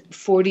solid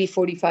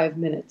 45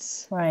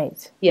 minutes.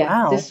 Right.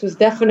 Yeah, wow. This was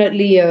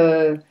definitely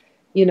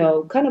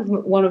kind of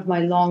one of my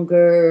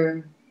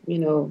longer,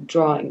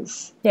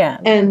 drawings. Yeah.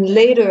 And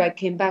later I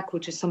came back,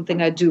 which is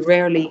something I do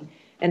rarely,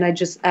 and I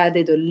just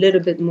added a little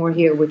bit more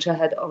here, which I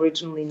had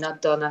originally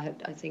not done. I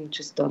think,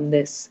 just done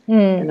this,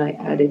 and I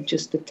added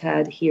just a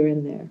tad here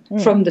and there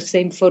from the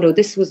same photo.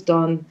 This was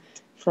done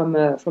from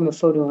a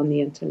photo on the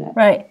internet.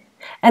 Right.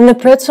 And the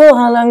pretzel,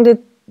 how long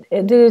did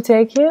it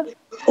take you?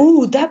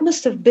 Oh, that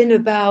must have been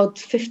about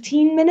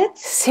 15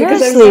 minutes.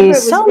 Seriously,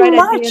 so right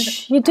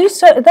much. You do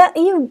that.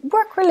 You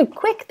work really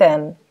quick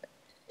then.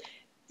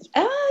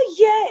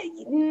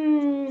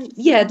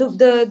 Yeah.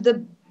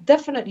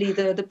 Definitely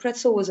the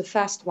pretzel was a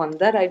fast one,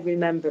 that I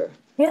remember.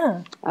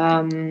 Yeah.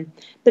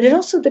 But it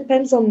also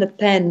depends on the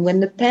pen. When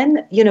the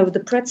pen,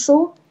 the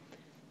pretzel,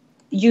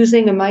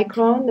 using a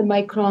micron, the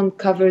micron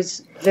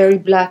covers very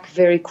black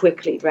very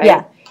quickly, right?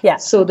 Yeah. Yeah.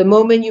 So the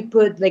moment you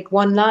put like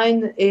one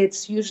line,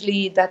 it's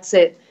usually, that's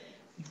it.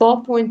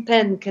 Ballpoint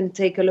pen can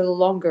take a little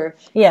longer.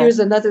 Yeah. Here's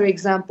another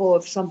example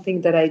of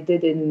something that I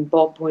did in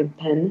ballpoint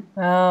pen.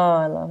 Oh,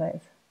 I love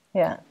it.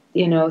 Yeah.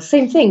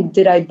 Same thing.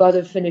 Did I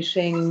bother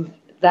finishing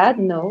that?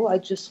 No, I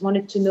just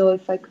wanted to know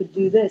if I could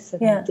do this,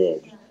 and I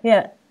did.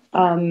 Yeah.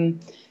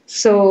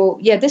 So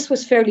yeah, this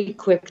was fairly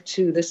quick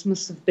too. This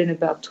must have been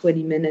about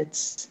 20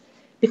 minutes,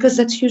 because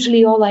that's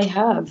usually all I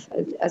have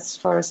as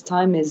far as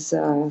time is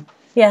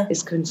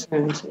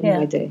concerned in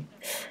my day.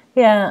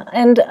 Yeah,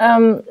 and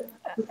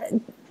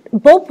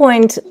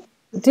ballpoint,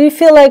 do you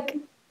feel like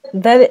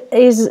that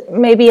is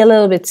maybe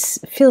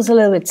feels a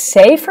little bit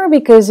safer,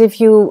 because if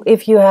you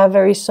have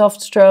very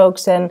soft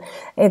strokes, and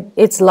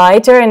it's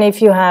lighter, and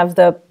if you have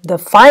the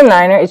fine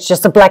liner, it's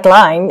just a black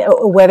line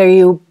whether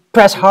you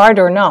press hard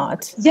or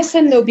not? Yes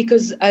and no,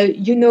 because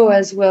you know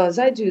as well as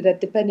I do that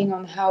depending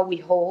on how we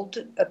hold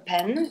a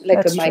pen,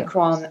 like That's a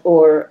micron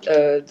or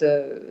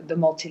the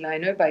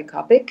multi-liner by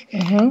Copic,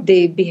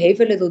 they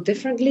behave a little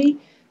differently.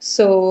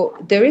 So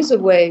there is a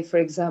way, for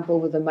example,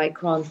 with a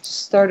micron, to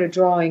start a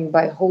drawing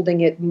by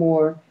holding it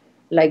more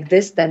like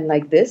this than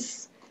like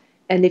this.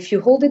 And if you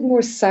hold it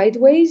more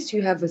sideways,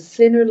 you have a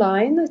thinner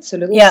line. It's a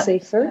little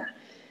safer.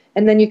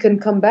 And then you can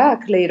come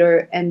back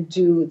later and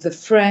do the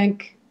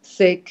frank,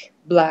 thick,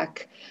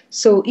 black.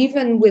 So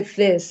even with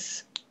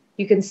this,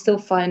 you can still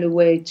find a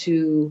way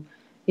to,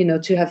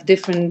 to have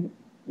different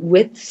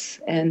widths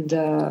and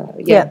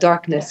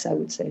darkness, I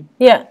would say.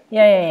 Yeah.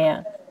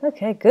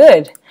 Okay,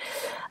 good.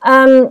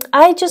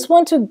 I just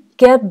want to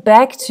get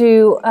back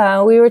to,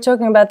 we were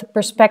talking about the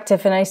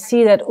perspective, and I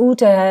see that Ute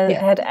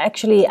had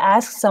actually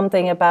asked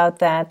something about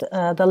that,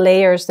 the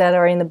layers that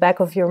are in the back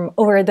of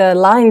or the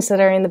lines that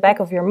are in the back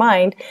of your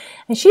mind.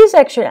 And she's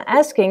actually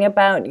asking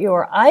about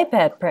your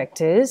iPad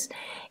practice.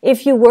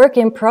 If you work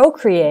in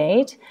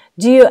Procreate,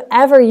 do you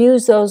ever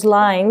use those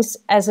lines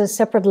as a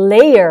separate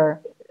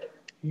layer?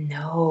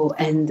 No,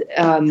 and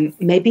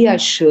maybe I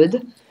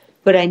should.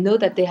 But I know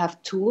that they have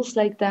tools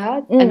like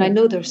that, and I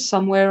know they're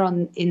somewhere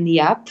in the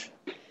app.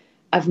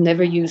 I've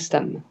never used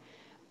them.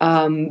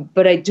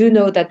 But I do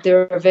know that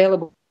they're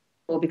available,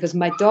 because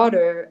my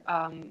daughter,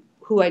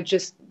 who I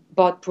just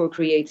bought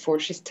Procreate for,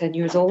 she's 10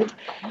 years old.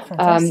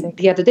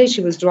 The other day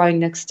she was drawing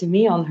next to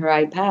me on her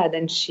iPad,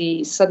 and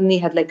she suddenly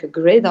had like a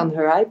grid on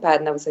her iPad,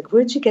 and I was like,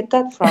 where'd you get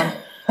that from?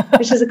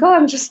 And she's like, oh,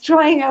 I'm just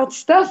trying out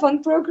stuff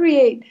on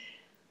Procreate.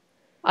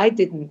 I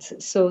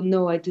didn't. So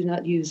no, I do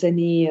not use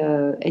any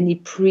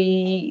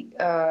pre-drawn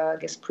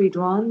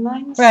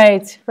lines.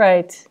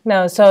 Right.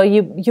 No, so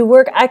you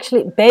work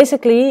actually,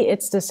 basically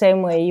it's the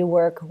same way you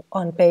work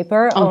on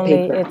paper,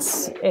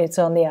 it's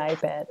on the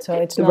iPad. So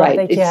it's not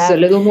that you have... It's a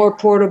little more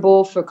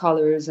portable for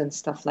colors and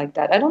stuff like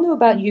that. I don't know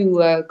about you,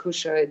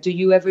 Koosje. Do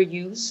you ever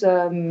use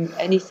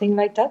anything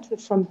like that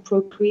from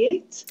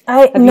Procreate?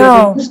 Have you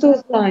ever used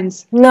those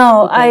lines?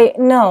 No,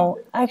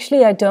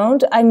 actually I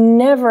don't. I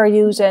never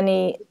use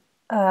any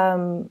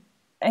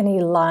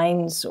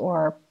lines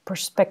or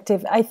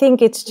perspective. I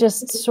think it's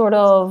just sort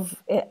of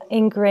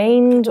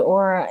ingrained,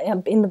 or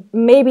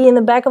maybe in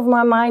the back of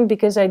my mind,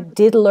 because I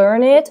did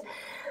learn it.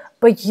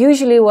 But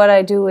usually what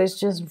I do is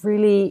just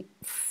really,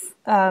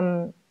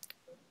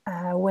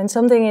 when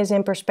something is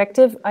in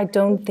perspective, I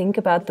don't think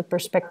about the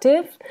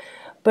perspective.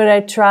 But I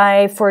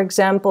try, for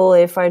example,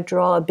 if I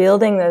draw a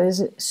building that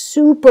is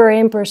super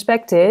in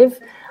perspective,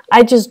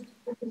 I just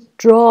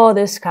draw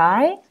the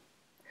sky.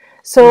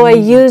 So I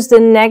use the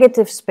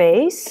negative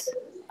space.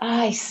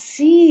 I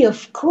see,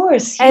 of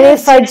course. And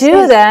if I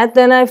do that,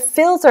 then I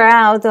filter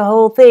out the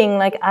whole thing,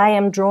 like I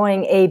am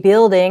drawing a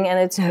building and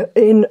it's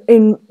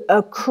in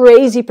a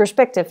crazy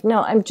perspective.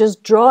 No, I'm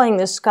just drawing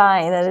the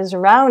sky that is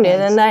around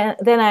it, and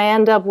then I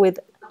end up with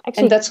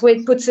And that's why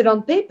it puts it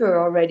on paper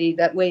already.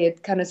 That way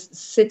it kind of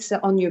sits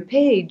on your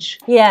page.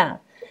 Yeah.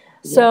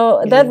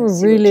 So that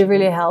really,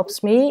 really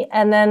helps me.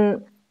 And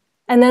then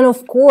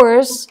of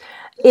course,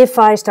 if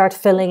I start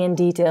filling in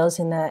details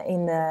in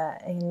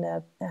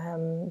the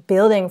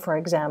building, for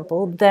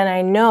example, then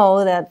I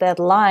know that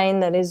line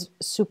that is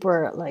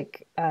super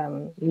like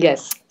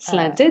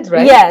slanted,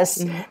 right?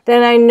 Yes.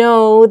 Then I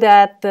know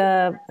that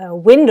the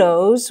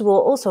windows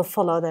will also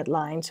follow that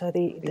line. So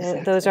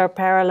those are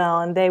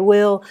parallel, and they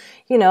will,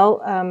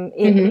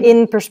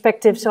 in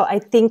perspective. So I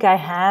think I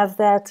have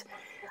that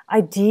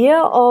idea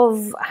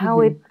of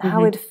how it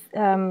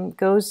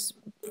goes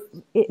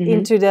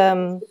into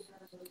the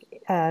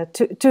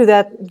to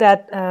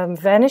that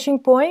vanishing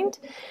point,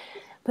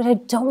 but I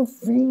don't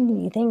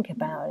really think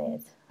about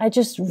it. I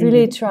just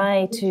really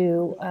try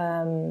to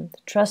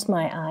trust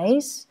my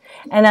eyes,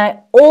 and I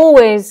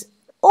always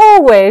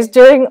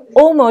during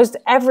almost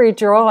every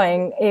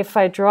drawing, if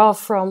I draw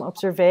from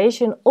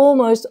observation,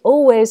 almost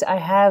always I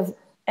have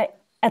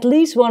at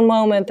least one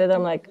moment that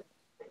I'm like,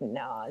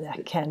 no,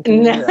 that can't be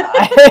right.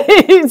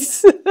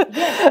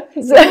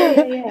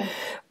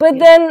 But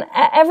then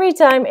every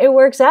time it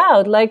works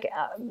out. Like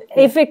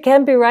if it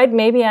can't be right,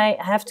 maybe I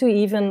have to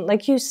even,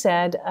 like you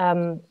said,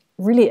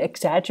 really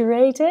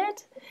exaggerate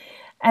it.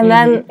 And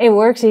then it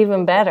works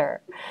even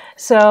better.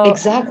 So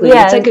exactly,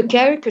 it's like a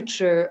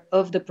caricature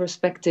of the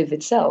perspective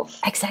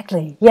itself.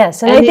 Exactly,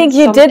 yes. And I think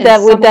you did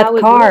that with that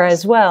car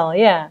as well,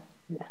 yeah.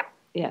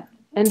 Yeah,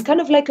 and kind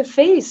of like a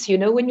face,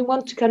 when you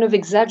want to kind of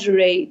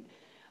exaggerate,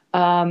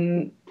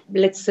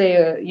 let's say,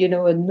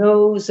 a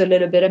nose a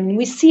little bit. I mean,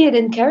 we see it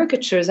in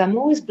caricatures. I'm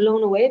always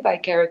blown away by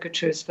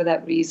caricatures for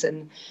that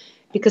reason,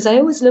 because I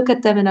always look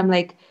at them and I'm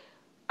like,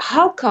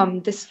 how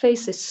come this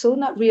face is so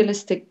not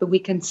realistic, but we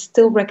can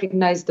still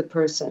recognize the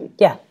person?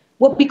 Yeah.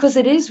 Well, because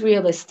it is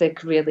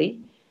realistic, really,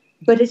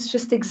 but it's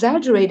just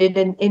exaggerated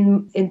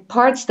in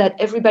parts that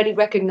everybody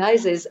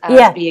recognizes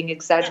as being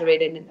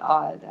exaggerated. And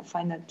I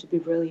find that to be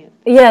brilliant.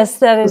 Yes,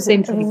 that is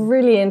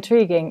really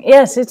intriguing.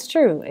 Yes, it's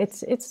true.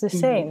 It's the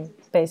same,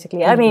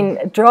 basically. I mean,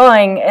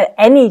 drawing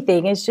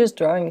anything is just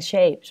drawing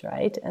shapes,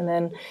 right? And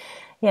then,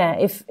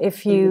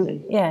 if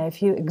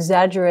you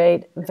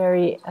exaggerate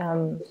very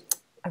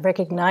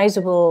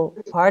recognizable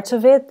parts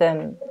of it,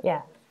 then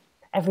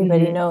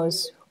everybody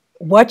knows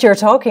what you're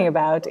talking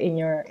about in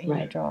your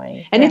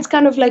drawing. And it's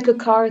kind of like a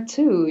car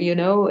too,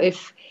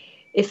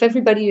 if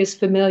everybody is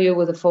familiar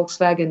with a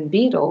Volkswagen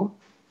Beetle,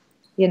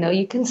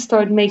 you can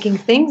start making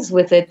things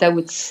with it that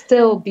would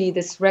still be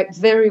this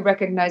very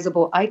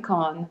recognizable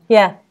icon.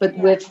 Yeah. But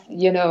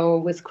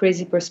with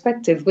crazy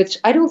perspective, which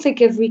I don't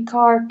think every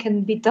car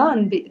can be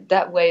done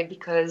that way,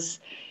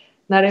 because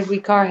not every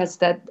car has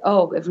that,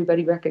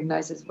 everybody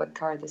recognizes what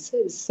car this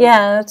is. So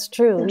that's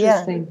true.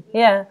 Interesting.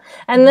 Yeah.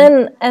 And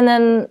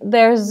then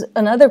there's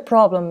another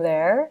problem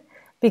there,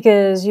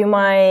 because you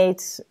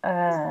might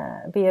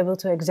be able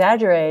to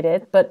exaggerate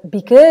it, but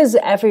because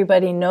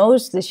everybody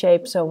knows the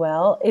shape so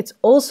well, it's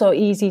also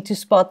easy to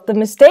spot the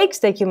mistakes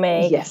that you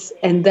make. Yes,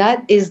 and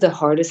that is the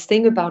hardest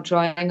thing about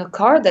drawing a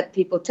car that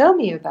people tell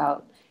me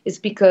about. Is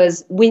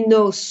because we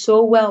know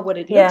so well what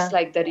it looks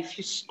like that if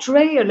you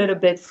stray a little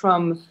bit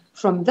from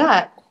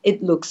that,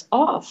 it looks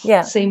off.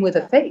 Yeah. Same with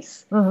a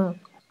face.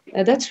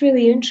 That's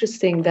really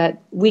interesting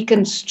that we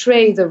can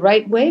stray the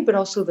right way, but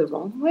also the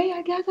wrong way,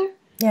 I gather.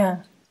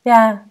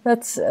 Yeah,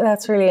 that's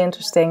really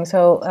interesting.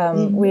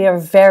 So we are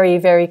very,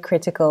 very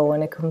critical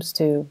when it comes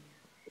to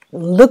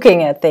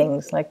looking at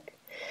things. Like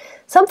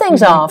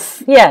something's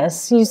off.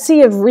 Yes, you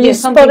see it. You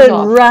spot it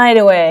right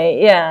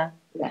away.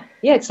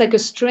 Yeah, it's like a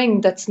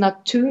string that's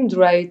not tuned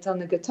right on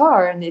the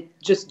guitar, and it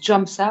just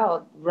jumps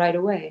out right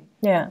away.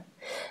 Yeah.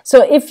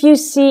 So if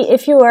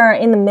you are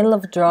in the middle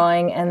of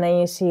drawing and then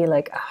you see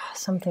like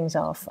something's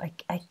off,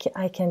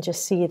 I can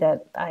just see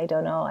that, I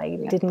don't know, I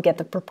didn't get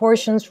the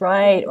proportions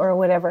right or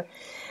whatever.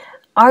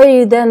 Are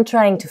you then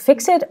trying to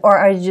fix it, or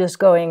are you just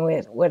going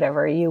with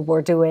whatever you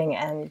were doing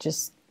and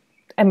just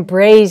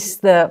embrace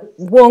the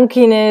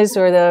wonkiness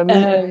or the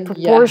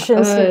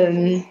proportions?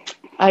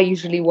 I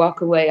usually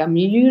walk away. I'm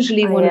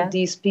usually one of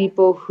these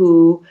people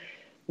who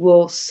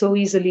will so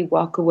easily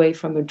walk away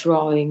from a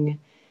drawing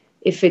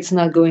if it's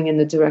not going in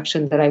the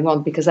direction that I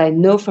want, because I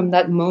know from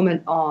that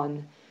moment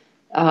on,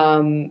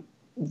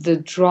 the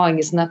drawing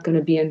is not going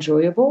to be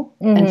enjoyable.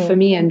 And for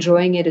me,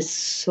 enjoying it is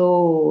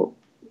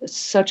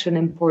such an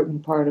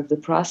important part of the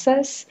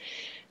process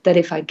that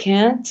if I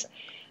can't,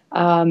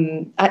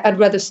 I'd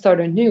rather start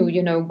anew.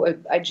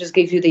 I just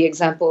gave you the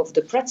example of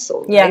the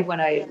pretzel, right?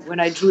 When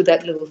I drew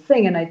that little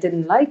thing and I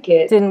didn't like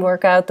it, didn't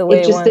work out the way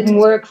it just didn't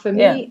work for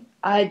me.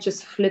 I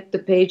just flipped the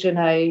page and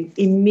I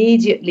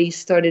immediately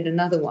started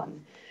another one.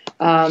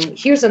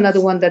 Here's another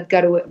one that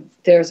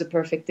there's a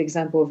perfect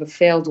example of a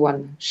failed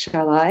one.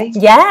 Shall I?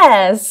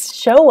 Yes,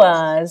 show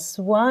us.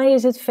 Why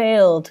is it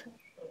failed?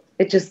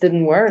 It just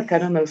didn't work. I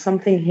don't know.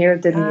 Something here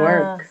didn't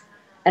work.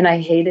 And I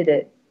hated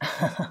it.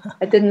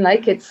 I didn't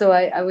like it. So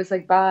I was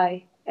like,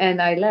 bye.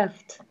 And I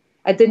left.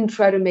 I didn't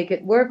try to make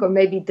it work. Or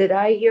maybe did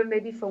I here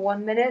maybe for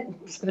 1 minute?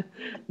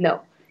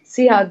 No.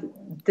 see how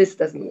this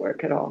doesn't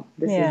work at all.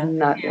 This is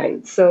not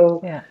right.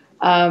 So, yeah.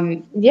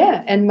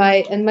 And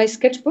my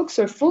sketchbooks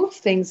are full of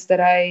things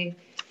that I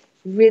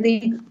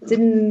really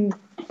didn't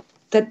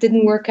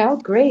work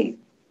out great.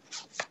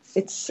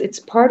 It's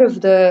part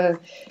of the,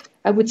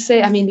 I would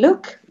say, I mean,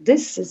 look,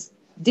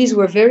 these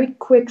were very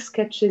quick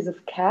sketches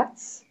of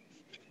cats.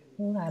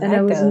 And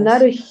I was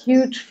not a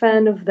huge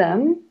fan of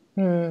them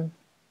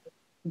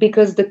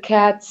because the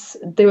cats,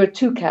 there were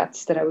two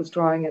cats that I was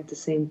drawing at the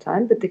same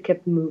time, but they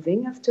kept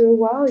moving after a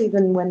while,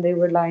 even when they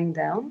were lying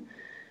down.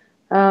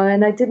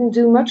 And I didn't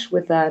do much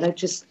with that. I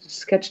just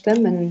sketched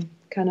them and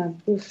kind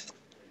of,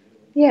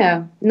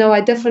 yeah. No,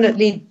 I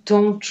definitely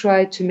don't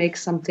try to make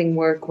something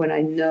work when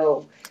I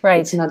know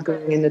it's not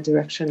going in the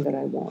direction that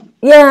I want.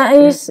 Yeah,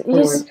 and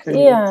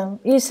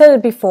you said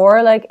it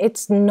before, like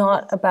it's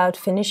not about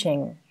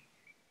finishing.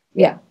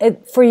 Yeah.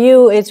 For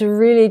you, it's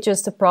really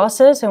just a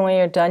process, and when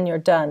you're done, you're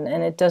done.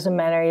 And it doesn't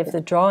matter if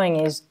the drawing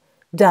is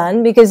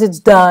done, because it's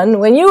done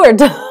when you are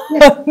done.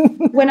 Yeah.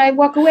 When I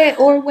walk away,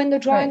 or when the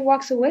drawing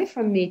walks away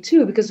from me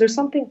too, because there's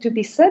something to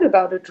be said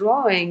about a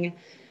drawing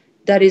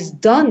that is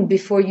done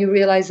before you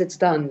realize it's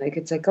done. Like,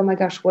 it's like, oh my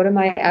gosh, what am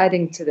I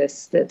adding to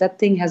this? That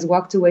thing has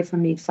walked away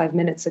from me 5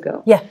 minutes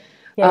ago. Yeah.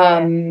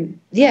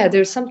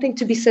 There's something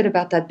to be said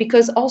about that,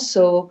 because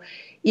also,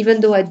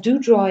 even though I do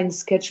draw in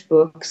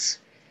sketchbooks,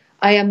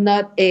 I am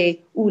not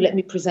let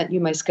me present you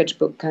my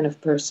sketchbook kind of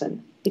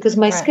person, because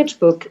my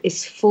sketchbook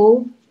is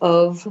full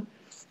of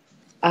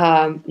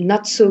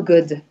not so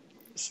good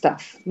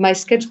stuff. My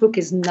sketchbook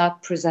is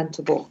not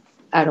presentable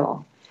at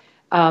all,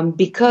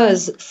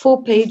 because full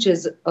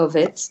pages of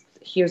it,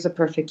 here's a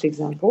perfect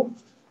example,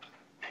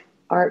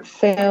 are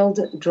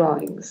failed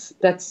drawings.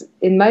 That's,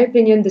 in my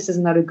opinion, this is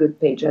not a good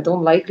page. I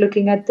don't like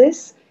looking at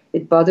this.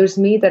 It bothers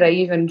me that I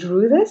even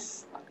drew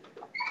this.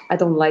 I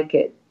don't like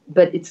it,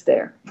 but it's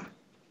there.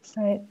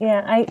 Right.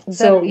 Yeah.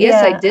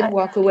 I did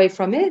walk away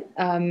from it.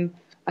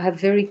 I have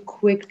very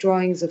quick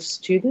drawings of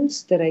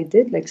students that I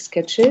did, like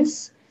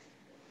sketches.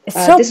 It's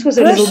so this was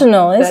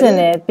personal, isn't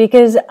it?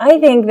 Because I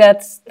think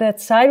that's that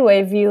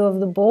sideway view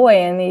of the boy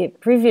in the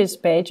previous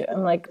page.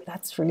 I'm like,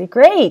 that's really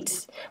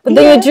great. But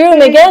then you drew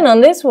him again on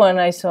this one,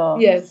 I saw.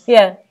 Yes.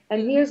 Yeah.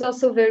 And here's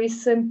also very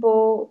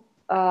simple,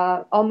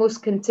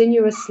 almost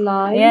continuous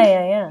line.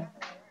 Yeah.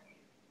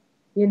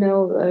 You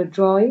know,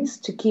 drawings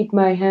to keep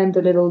my hand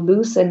a little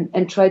loose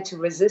and try to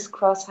resist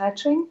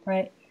cross-hatching.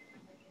 Right.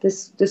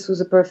 This was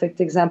a perfect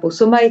example.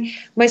 So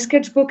my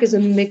sketchbook is a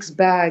mixed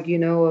bag, you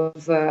know,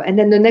 of and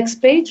then the next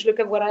page, look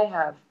at what I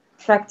have.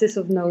 Practice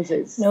of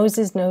noses.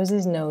 Noses.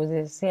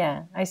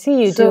 Yeah. I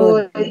see you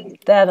do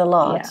that a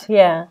lot.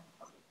 Yeah.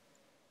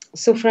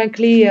 So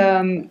frankly,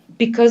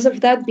 because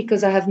of that,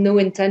 because I have no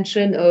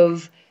intention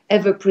of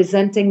ever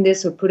presenting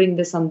this or putting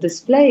this on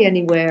display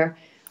anywhere,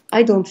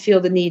 I don't feel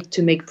the need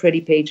to make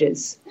pretty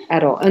pages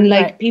at all.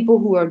 Unlike people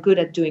who are good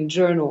at doing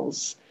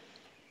journals,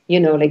 you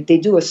know, like they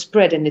do a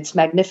spread and it's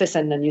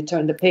magnificent and you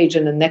turn the page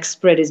and the next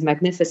spread is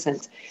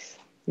magnificent.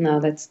 No,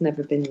 that's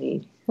never been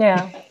me.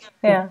 Yeah.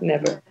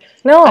 Never.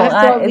 No, I have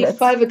probably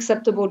 5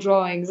 acceptable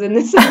drawings in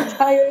this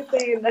entire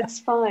thing, and that's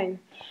fine.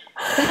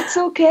 That's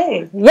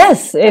okay.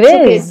 Yes, it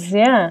is. Okay.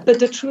 Yeah. But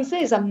the truth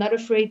is, I'm not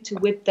afraid to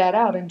whip that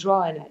out and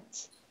draw in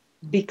it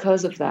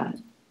because of that.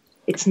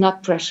 It's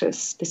not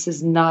precious. This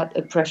is not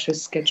a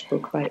precious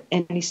sketchbook by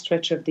any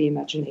stretch of the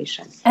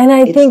imagination. And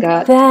I think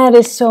that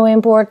is so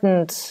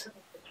important.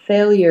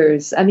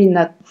 Failures. I mean,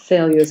 not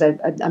failures.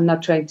 I'm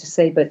not trying to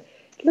say, but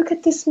look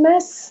at this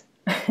mess.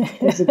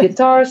 There's a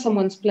guitar,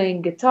 someone's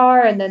playing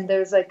guitar, and then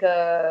there's like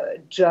a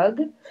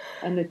jug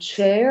and a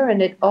chair,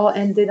 and it all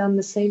ended on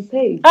the same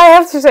page. I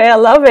have to say I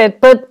love it,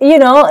 but you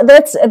know,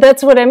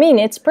 that's what I mean.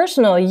 It's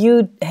personal.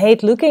 You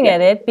hate looking at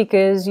it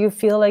because you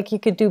feel like you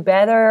could do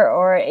better,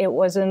 or it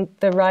wasn't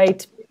the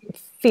right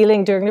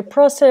feeling during the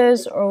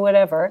process or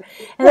whatever.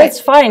 And that's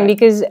fine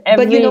because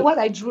But you know what?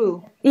 I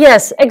drew.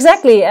 Yes,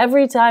 exactly.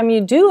 Every time you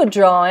do a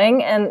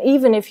drawing, and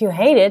even if you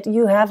hate it,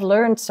 you have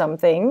learned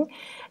something.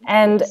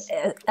 And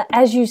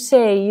as you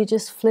say, you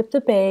just flip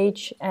the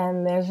page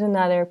and there's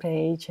another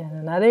page and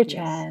another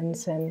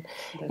chance. And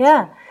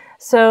right.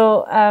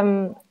 So,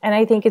 and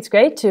I think it's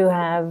great to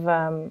have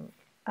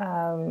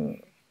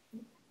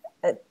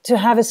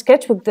a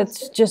sketchbook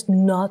that's just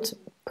not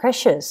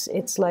precious.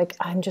 It's like,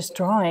 I'm just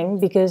drawing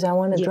because I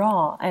want to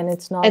draw, and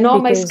it's not. And all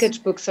my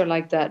sketchbooks are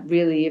like that,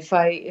 really. If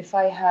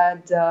I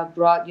had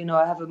brought, you know,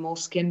 I have a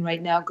moleskin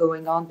right now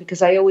going on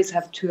because I always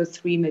have 2 or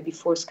 3, maybe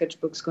 4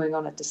 sketchbooks going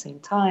on at the same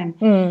time.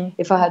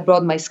 If I had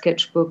brought my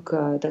sketchbook,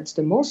 that's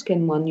the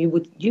moleskin one, you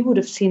would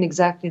have seen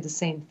exactly the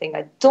same thing.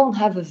 I don't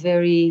have a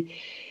very,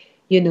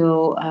 you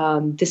know,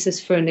 this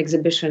is for an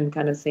exhibition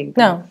kind of thing.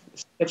 No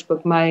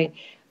sketchbook. My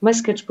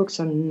sketchbooks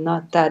are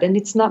not that, and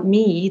it's not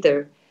me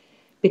either.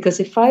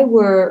 Because if I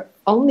were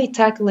only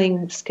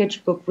tackling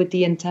sketchbook with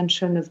the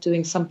intention of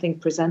doing something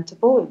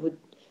presentable,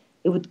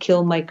 it would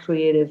kill my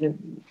creative,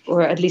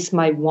 or at least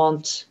my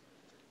want,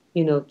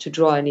 you know, to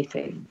draw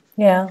anything.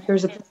 Yeah.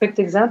 Here's a perfect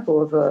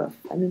example of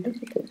I mean, look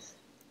at this.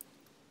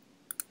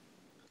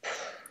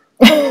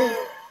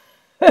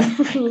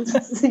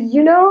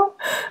 You know,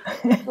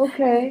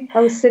 okay. I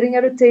was sitting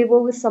at a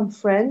table with some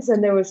friends,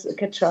 and there was a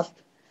ketchup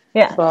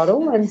Yeah.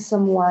 bottle and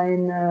some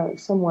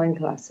wine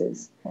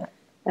glasses.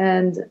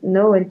 And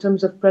no, in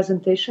terms of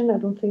presentation, I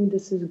don't think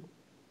this is,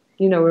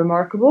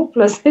 remarkable.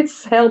 Plus,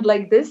 it's held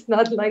like this,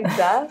 not like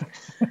that.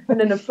 And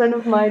then a friend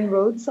of mine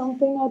wrote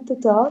something at the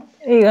top.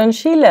 Egon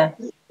Schiele.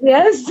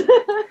 Yes.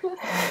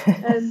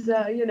 And,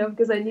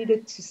 because I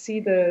needed to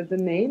see the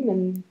name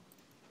and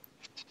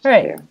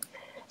Right. there.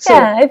 So,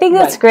 yeah, I think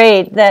that's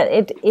great that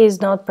it is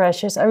not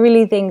precious. I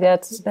really think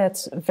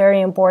that's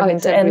very important.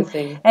 It's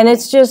everything. And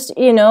it's just,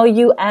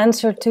 you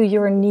answer to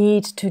your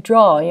need to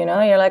draw,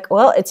 You're like,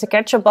 well, it's a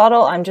ketchup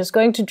bottle. I'm just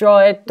going to draw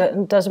it.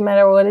 It doesn't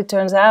matter what it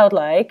turns out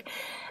like.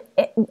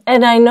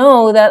 And I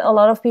know that a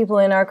lot of people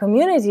in our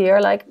community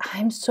are like,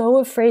 I'm so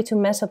afraid to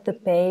mess up the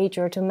page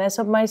or to mess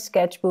up my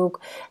sketchbook.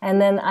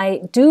 And then I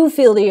do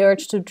feel the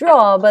urge to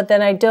draw, but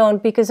then I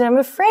don't because I'm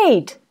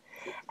afraid.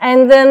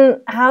 And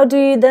then how do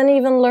you then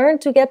even learn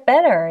to get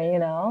better,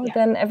 Yeah.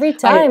 Then every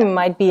time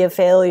might be a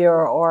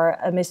failure or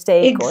a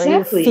mistake. Exactly.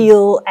 Or you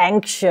feel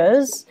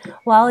anxious,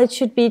 while it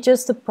should be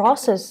just the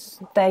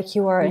process that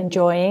you are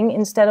enjoying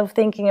instead of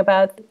thinking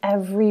about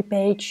every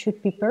page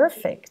should be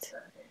perfect.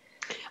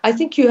 I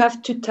think you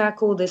have to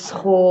tackle this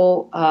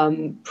whole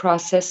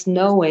process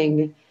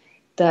knowing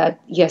that,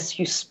 yes,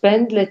 you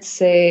spend, let's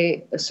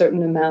say, a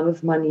certain amount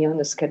of money on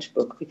a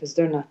sketchbook because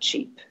they're not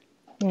cheap.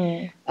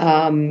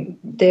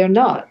 They're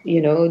not,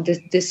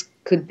 this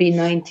could be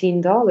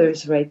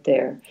 $19 right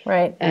there.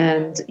 Right.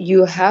 And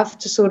you have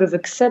to sort of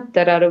accept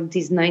that out of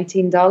these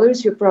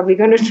 $19, you're probably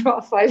going to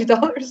draw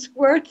 $5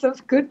 worth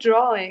of good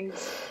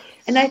drawings.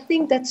 And I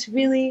think that's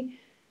really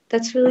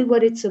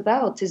what it's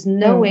about, is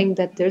knowing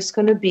that there's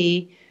going to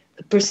be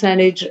a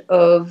percentage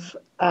of,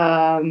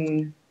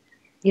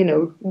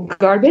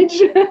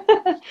 garbage.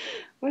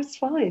 Well, it's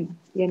fine,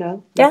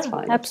 that's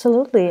fine.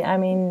 Absolutely. I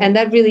mean, and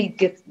that really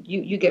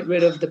you get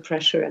rid of the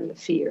pressure and the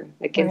fear,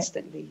 like,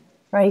 instantly.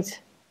 Right.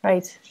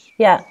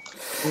 Yeah.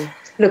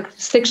 Look,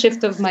 stick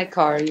shift of my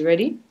car. You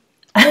ready?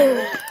 All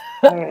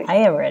right. I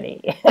am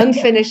ready.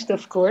 Unfinished,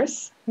 of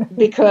course,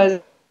 because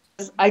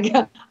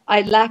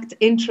I lacked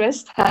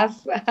interest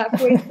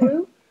halfway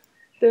through.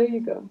 There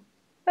you go.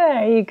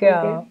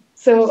 Okay.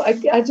 So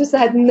I just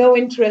had no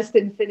interest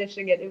in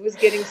finishing it. It was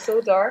getting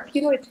so dark.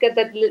 It's got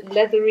that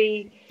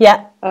leathery,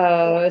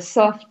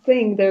 soft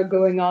thing there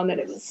going on, and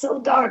it was so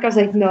dark. I was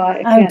like, no,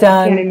 I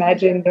can't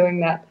imagine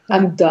doing that.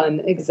 I'm done.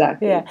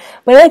 Exactly. Yeah,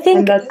 but I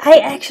think I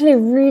actually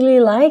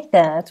really like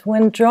that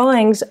when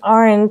drawings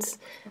aren't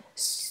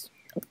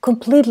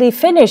completely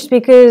finished,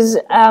 because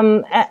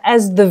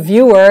as the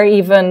viewer,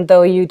 even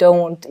though you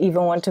don't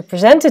even want to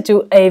present it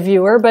to a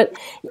viewer, but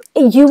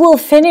you will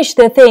finish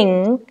the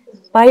thing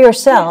by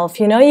yourself.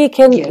 You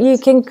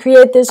can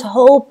create this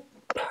whole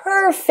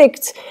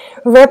perfect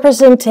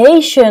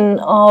representation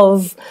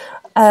of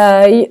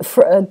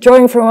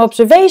drawing from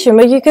observation,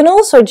 but you can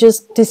also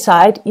just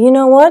decide, you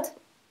know what,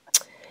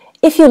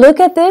 if you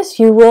look at this,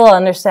 you will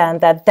understand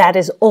that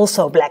is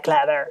also black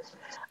leather.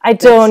 I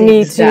don't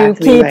need to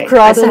keep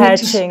cross-hatching. I don't need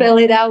to spell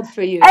it out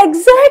for you.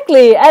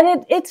 Exactly.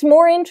 And it's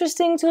more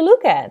interesting to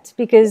look at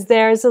because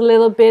there's a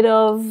little bit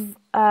of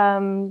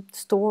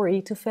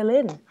story to fill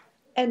in.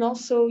 And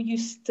also you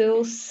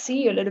still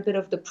see a little bit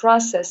of the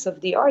process of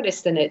the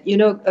artist in it.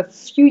 A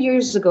few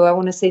years ago, I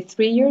want to say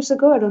 3 years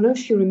ago, I don't know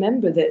if you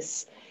remember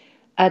this,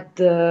 at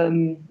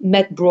the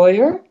Met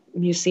Breuer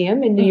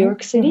Museum in New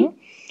York City,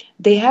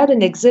 they had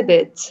an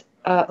exhibit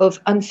of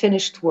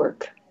unfinished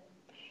work.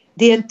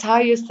 The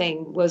entire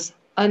thing was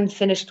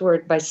unfinished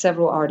work by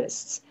several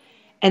artists.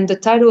 And the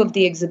title of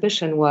the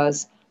exhibition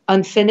was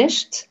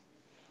Unfinished,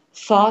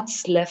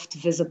 Thoughts Left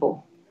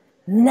Visible.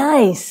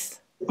 Nice.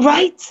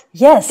 Right?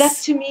 Yes. That,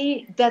 to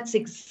me, that's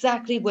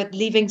exactly what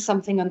leaving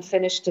something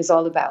unfinished is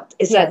all about.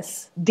 Is that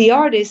the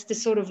artist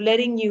is sort of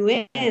letting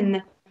you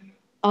in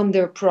on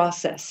their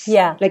process.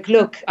 Yeah. Like,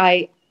 look,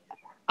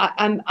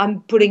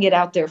 I'm putting it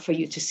out there for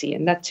you to see.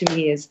 And that, to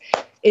me,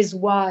 is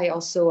why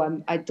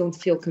also I don't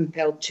feel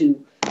compelled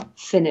to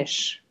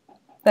finish.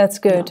 That's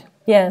good.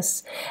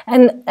 Yes.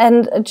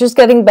 And just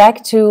getting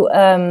back to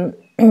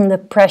the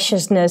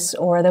preciousness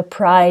or the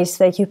price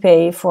that you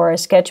pay for a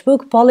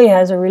sketchbook, Polly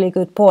has a really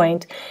good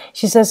point.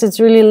 She says it's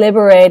really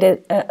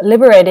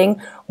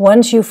liberating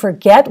once you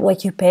forget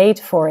what you paid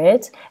for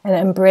it and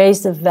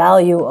embrace the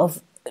value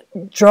of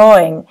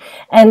drawing.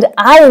 And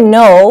I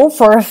know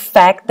for a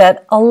fact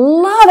that a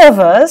lot of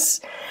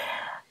us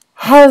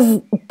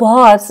have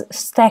bought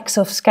stacks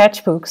of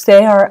sketchbooks.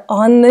 They are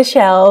on the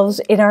shelves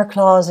in our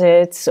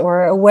closets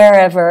or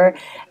wherever,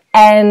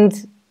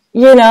 and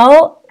you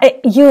don't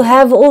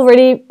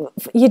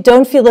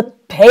feel the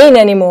pain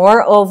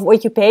anymore of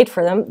what you paid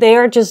for them. They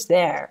are just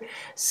there.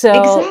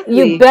 So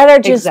you better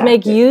just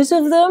make use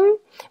of them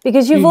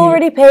because you've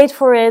already paid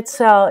for it.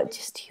 So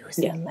just use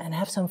them and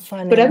have some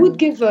fun. But I would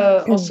give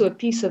also a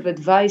piece of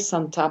advice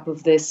on top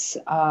of this,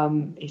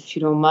 if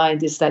you don't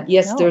mind, is that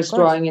there's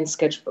drawing in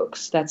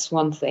sketchbooks. That's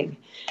one thing.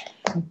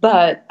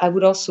 But I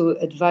would also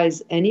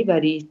advise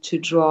anybody to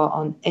draw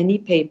on any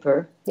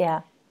paper.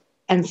 Yeah.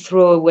 and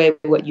throw away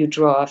what you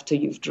draw after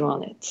you've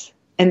drawn it.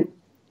 And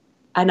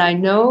I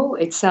know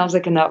it sounds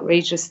like an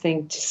outrageous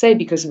thing to say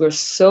because we're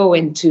so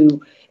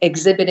into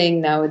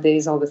exhibiting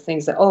nowadays all the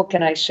things that, oh,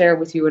 can I share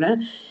with you?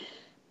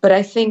 But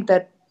I think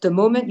that the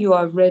moment you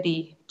are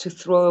ready to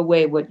throw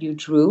away what you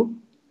drew,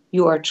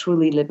 you are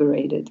truly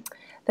liberated.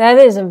 That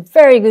is a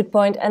very good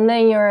point. And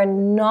then you're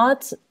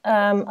not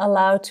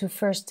allowed to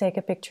first take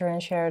a picture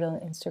and share it on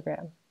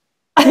Instagram.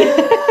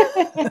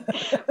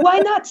 Why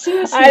not?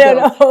 Seriously, I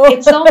don't know.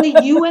 It's only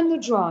you and the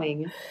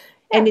drawing.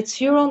 And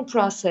it's your own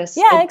process.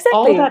 Yeah, exactly.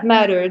 All that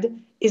mattered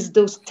is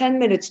those 10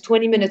 minutes,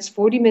 20 minutes,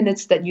 40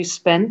 minutes that you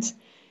spent.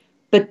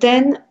 But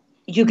then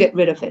you get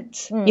rid of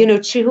it. You know,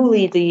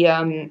 Chihuly,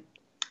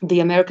 the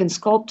American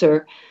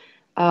sculptor,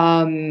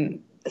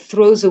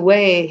 throws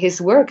away his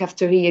work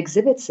after he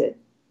exhibits it.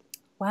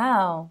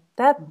 Wow,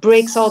 that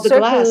breaks all the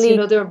glass. You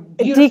know, they're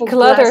beautiful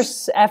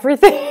declutters glass.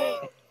 Everything.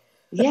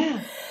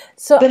 Yeah.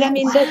 So, but I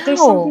mean, there's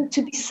something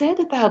to be said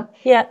about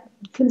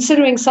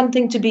considering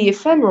something to be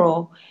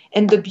ephemeral,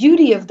 and the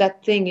beauty of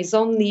that thing is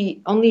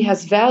only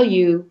has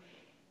value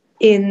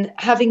in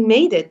having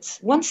made it.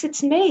 Once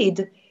it's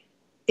made,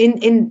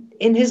 in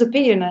his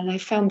opinion, and I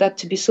found that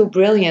to be so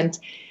brilliant.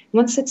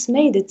 Once it's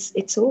made,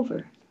 it's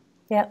over.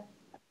 Yeah.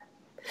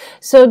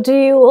 So do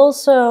you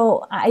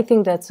also? I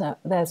think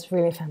that's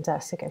really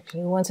fantastic.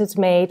 Actually, once it's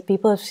made,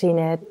 people have seen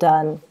it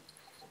done.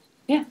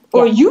 Yeah.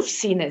 Or you've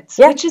seen it.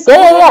 Yeah. Which is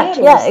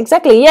yeah.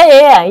 Exactly.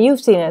 Yeah.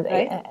 You've seen it.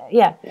 Right?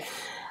 Yeah.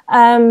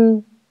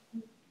 I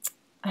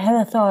had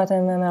a thought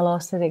and then I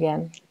lost it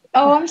again.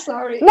 Oh, I'm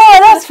sorry. No,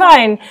 that's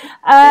fine.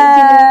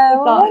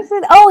 What was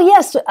it? Oh,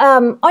 yes.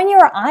 On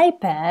your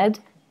iPad,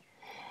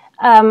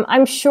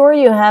 I'm sure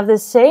you have the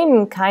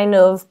same kind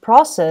of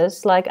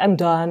process, like I'm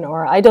done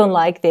or I don't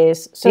like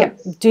this. So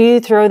do you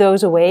throw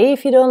those away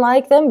if you don't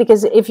like them?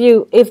 Because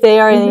if they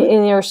are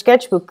in your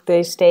sketchbook,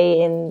 they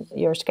stay in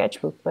your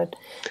sketchbook. But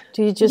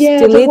do you just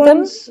delete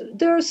them?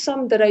 There are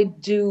some that I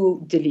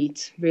do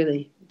delete,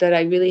 really, that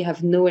I really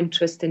have no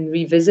interest in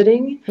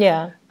revisiting.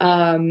 Yeah.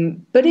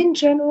 But in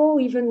general,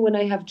 even when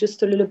I have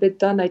just a little bit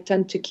done, I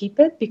tend to keep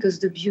it because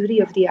the beauty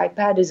of the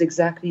iPad is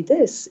exactly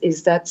this,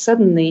 is that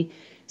suddenly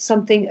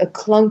a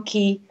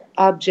clunky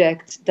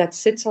object that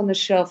sits on the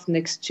shelf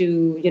next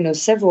to,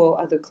 several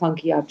other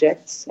clunky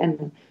objects.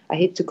 And I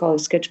hate to call a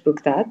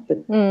sketchbook that, but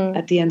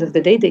at the end of the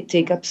day, they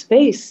take up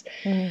space.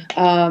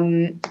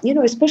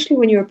 Especially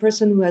when you're a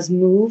person who has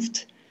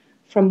moved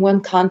from one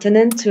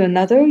continent to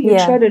another, you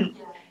try to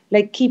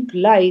keep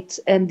light.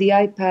 And the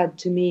iPad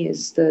to me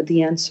is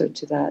the answer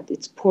to that.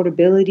 It's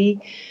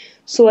portability.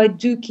 So I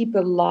do keep a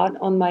lot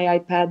on my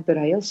iPad, but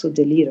I also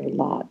delete a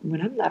lot.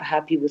 When I'm not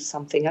happy with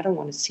something, I don't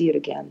want to see it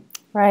again.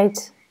 Right.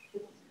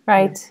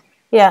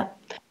 Yeah.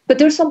 But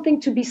there's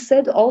something to be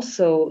said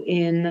also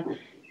in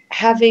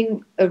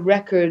having a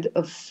record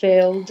of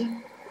failed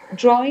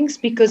drawings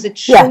because it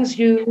shows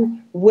you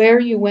where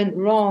you went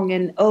wrong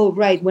and, oh,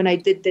 right, when I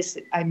did this,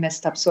 I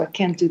messed up, so I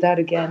can't do that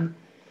again.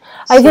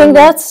 I think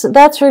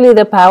that's really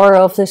the power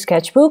of the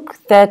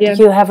sketchbook, that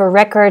you have a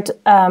record.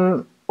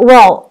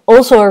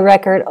 Also a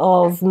record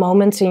of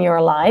moments in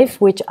your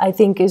life, which I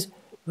think is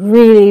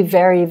really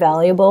very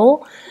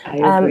valuable. I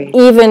agree.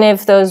 Even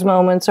if those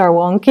moments are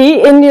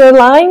wonky in your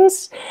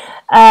lines.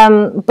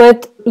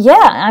 But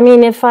yeah, I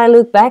mean, if I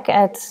look back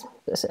at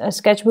a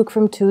sketchbook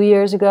from 2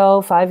 years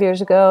ago, 5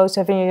 years ago,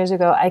 7 years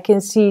ago, I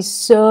can see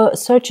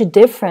such a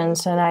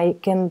difference, and I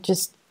can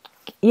just,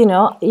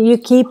 you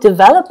keep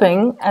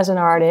developing as an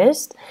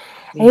artist,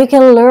 and you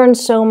can learn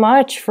so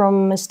much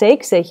from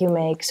mistakes that you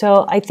make.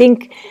 So I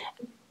think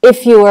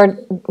if you are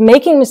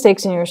making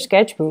mistakes in your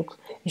sketchbook,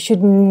 you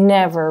should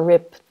never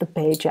rip the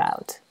page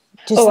out.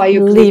 Just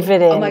leave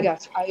it in. Oh my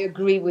gosh, I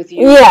agree with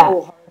you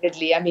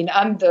wholeheartedly. I mean,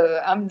 I'm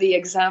the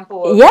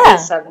example of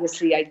this.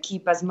 Obviously, I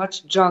keep as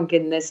much junk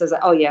in this as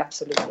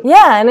absolutely.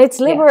 Yeah, and it's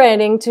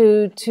liberating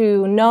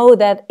to know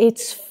that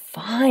it's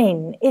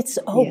fine. It's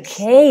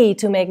okay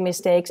to make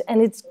mistakes,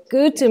 and it's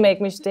good to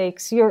make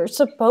mistakes. You're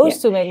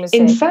supposed to make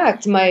mistakes. In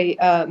fact,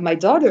 my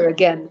daughter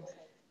again.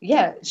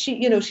 Yeah,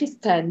 she's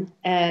 10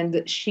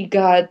 and she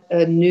got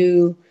a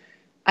new,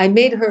 I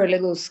made her a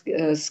little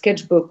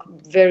sketchbook,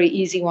 very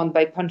easy one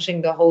by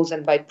punching the holes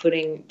and by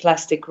putting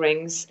plastic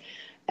rings.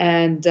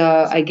 And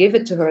I gave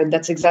it to her and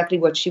that's exactly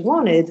what she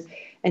wanted.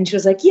 And she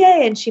was like,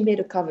 yay, and she made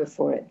a cover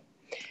for it.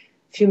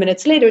 A few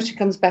minutes later, she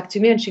comes back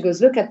to me and she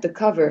goes, look at the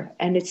cover.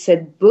 And it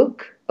said,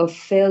 Book of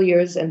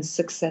Failures and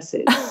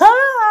Successes.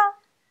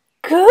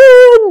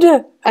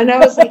 Good! And I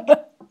was like,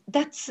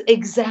 that's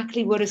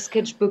exactly what a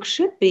sketchbook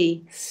should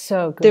be.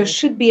 So good. There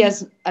should be.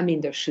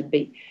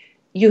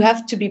 You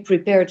have to be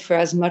prepared for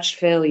as much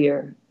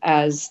failure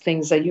as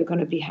things that you're going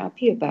to be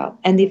happy about.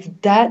 And if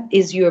that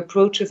is your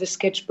approach of a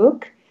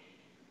sketchbook,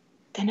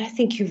 then I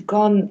think you've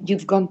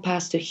gone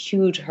past a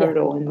huge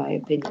hurdle, in my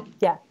opinion.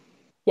 Yeah.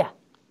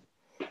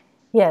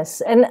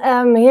 Yes, and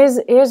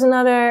here's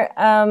another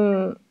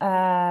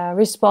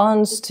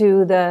response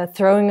to the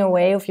throwing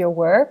away of your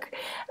work.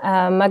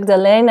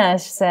 Magdalena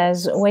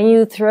says, when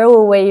you throw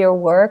away your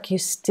work, you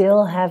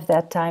still have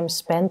that time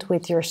spent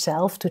with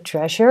yourself to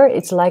treasure.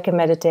 It's like a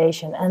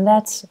meditation, and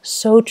that's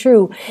so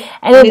true.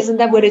 And isn't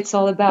that what it's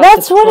all about?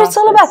 That's what it's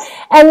all about.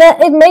 And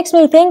it makes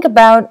me think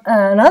about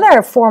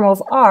another form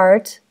of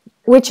art,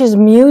 which is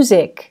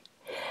music.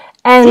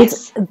 And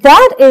yes.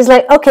 That is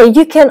like, okay,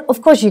 you can,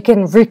 of course, you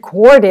can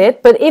record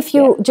it, but if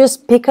you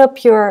just pick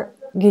up your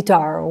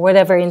guitar or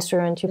whatever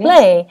instrument you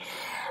play,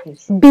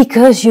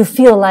 because you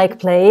feel like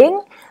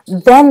playing,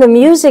 then the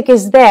music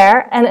is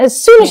there, and as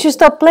soon as you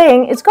stop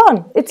playing, it's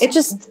gone. It's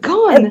just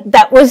gone.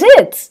 That was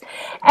it.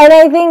 And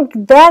I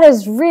think that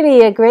is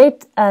really a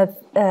great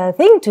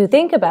thing to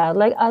think about.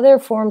 Like other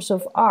forms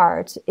of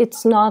art,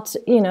 it's not,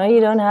 you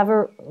don't have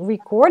a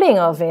recording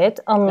of it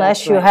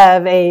unless you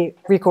have a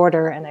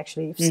recorder and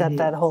actually set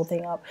that whole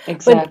thing up.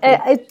 Exactly.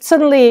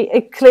 But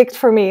it clicked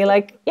for me.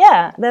 Like,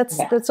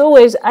 that's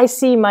always, I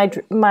see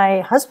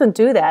my husband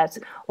do that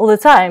all the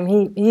time.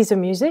 He's a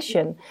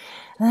musician.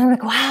 And I'm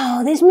like,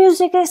 wow, this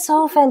music is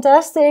so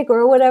fantastic,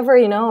 or whatever,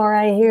 or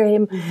I hear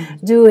him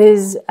do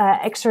his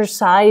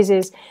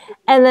exercises.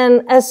 And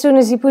then as soon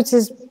as he puts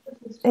his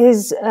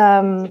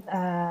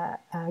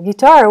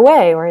guitar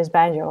away, or his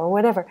banjo, or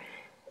whatever,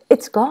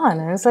 it's gone.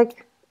 And it's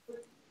like,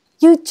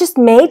 you just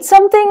made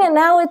something, and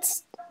now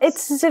it's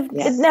as if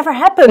it never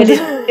happened. But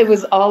it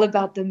was all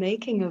about the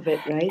making of it,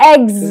 right?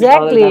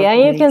 Exactly.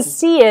 And you can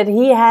see it.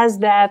 He has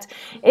that.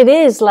 It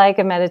is like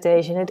a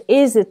meditation. It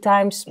is a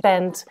time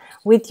spent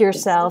with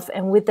yourself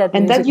and with that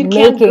music, that you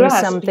making can't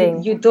grasp.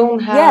 Something. You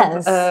don't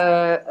have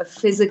a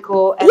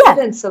physical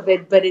evidence of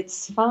it, but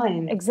it's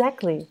fine.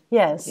 Exactly.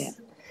 Yes. Yeah.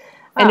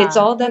 And it's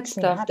all that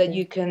stuff that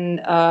you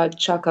can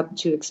chalk up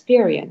to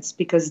experience,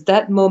 because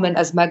that moment,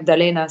 as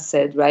Magdalena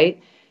said,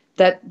 right?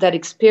 That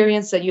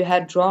experience that you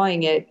had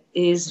drawing it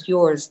is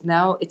yours.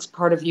 Now it's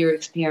part of your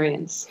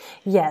experience.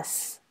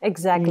 Yes,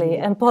 exactly.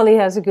 And Polly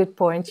has a good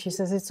point. She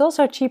says it's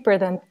also cheaper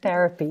than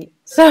therapy.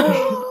 So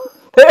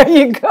there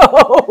you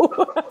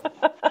go.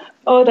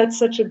 Oh, that's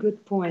such a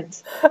good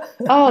point.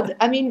 Oh,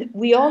 I mean,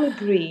 we all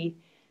agree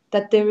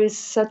that there is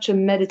such a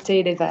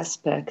meditative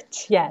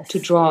aspect to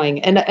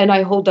drawing. And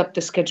I hold up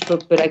the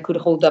sketchbook, but I could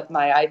hold up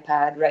my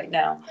iPad right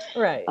now.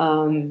 Right.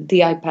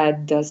 The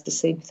iPad does the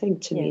same thing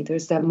to me.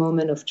 There's that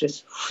moment of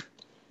just,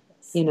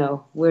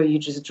 where you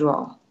just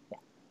draw. Yeah.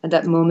 And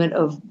that moment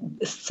of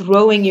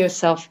throwing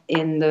yourself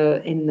in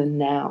the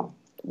now,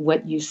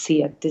 what you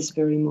see at this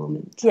very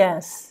moment.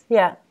 Yes,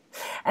 yeah.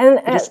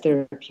 And it's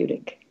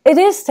therapeutic. It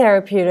is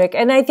therapeutic,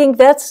 and I think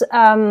that's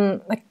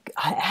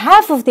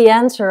half of the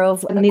answer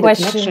of a question. The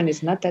connection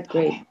is not that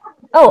great.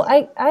 Oh,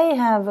 I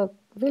have a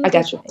really... I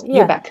got you.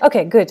 You're back.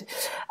 Okay, good.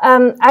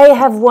 I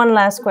have one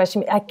last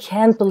question. I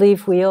can't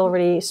believe we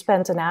already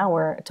spent an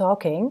hour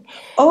talking.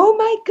 Oh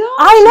my God.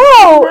 I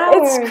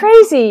know, it's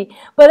crazy.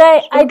 But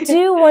I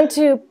do want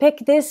to pick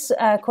this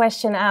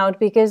question out,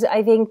 because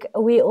I think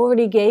we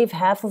already gave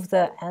half of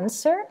the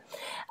answer.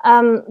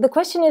 The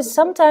question is,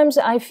 sometimes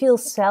I feel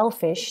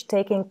selfish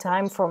taking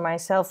time for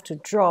myself to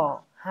draw.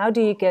 How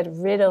do you get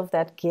rid of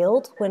that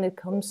guilt when it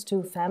comes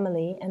to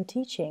family and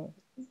teaching?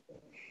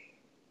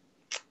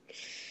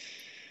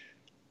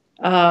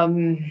 I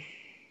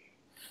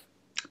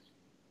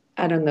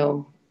don't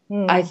know.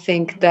 I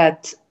think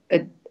that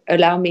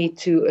allow me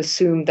to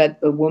assume that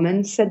a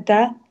woman said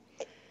that,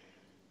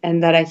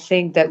 and that I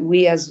think that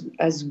we as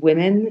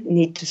women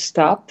need to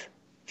stop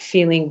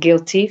feeling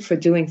guilty for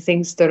doing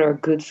things that are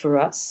good for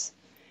us.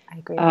 I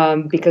agree.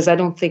 Because I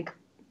don't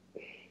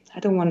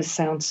want to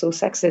sound so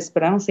sexist,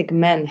 but I don't think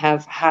men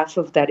have half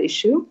of that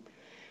issue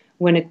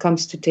when it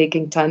comes to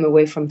taking time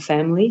away from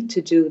family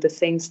to do the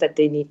things that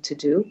they need to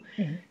do.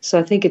 Mm-hmm. So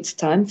I think it's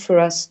time for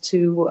us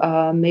to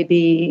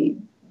maybe,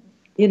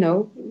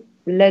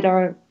 let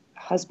our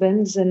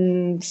husbands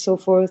and so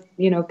forth,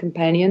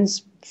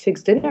 companions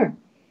fix dinner.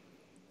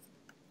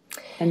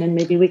 And then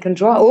maybe we can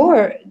draw,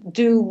 or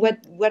do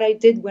what I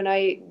did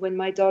when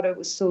my daughter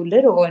was so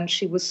little and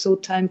she was so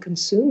time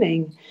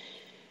consuming.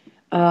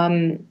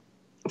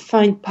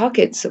 Find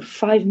pockets of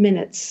 5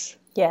 minutes.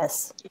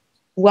 Yes.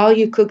 While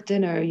you cook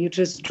dinner, you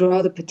just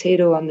draw the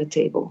potato on the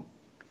table.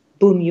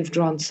 Boom, you've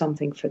drawn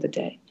something for the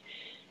day.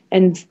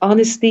 And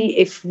honestly,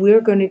 if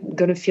we're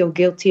gonna feel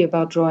guilty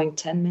about drawing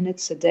 10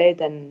 minutes a day,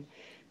 then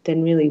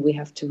really we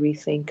have to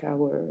rethink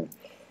our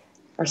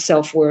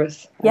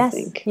self-worth, I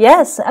think.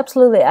 Yes,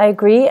 absolutely. I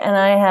agree. And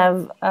I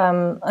have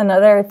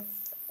another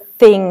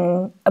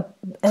thing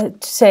to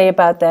say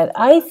about that.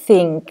 I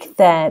think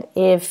that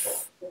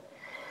if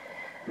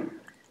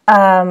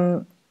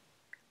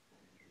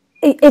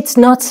it's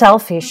not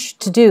selfish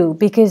to do,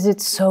 because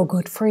it's so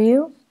good for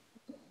you.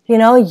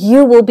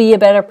 You will be a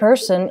better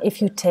person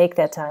if you take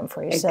that time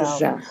for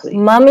yourself. Exactly.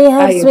 Mommy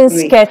has been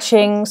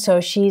sketching, so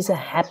she's a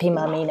happy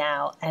mommy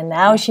now. And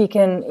now she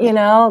can,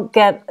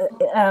 get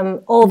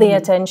all the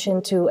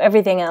attention to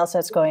everything else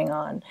that's going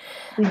on.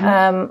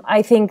 Mm-hmm.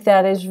 I think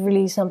that is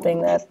really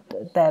something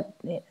that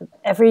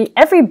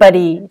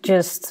everybody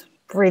just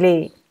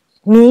really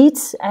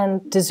needs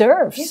and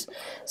deserves.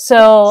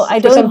 So I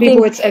don't For some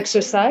people, think it's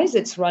exercise,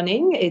 it's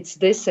running, it's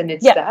this and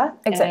it's that.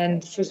 Exactly.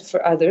 And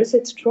for others,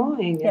 it's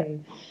drawing.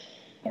 And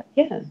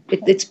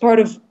it's part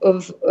of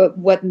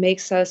what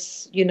makes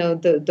us,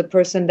 the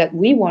person that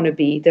we want to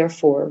be.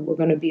 Therefore, we're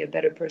going to be a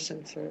better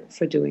person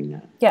for doing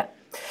that. Yeah.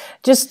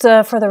 Just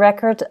for the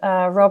record,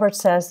 Robert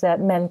says that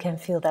men can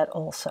feel that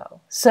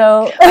also.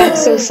 So,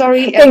 so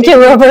sorry. Thank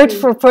you, Robert,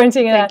 for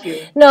pointing it out. Thank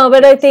you. No,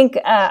 but I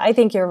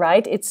think you're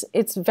right.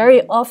 It's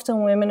very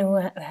often women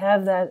who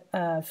have that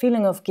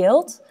feeling of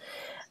guilt,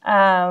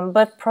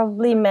 but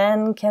probably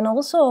men can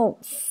also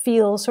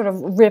feel sort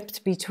of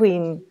ripped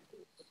between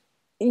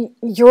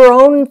your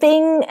own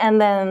thing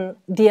and then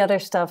the other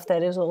stuff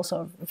that is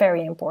also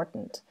very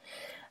important.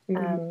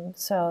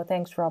 So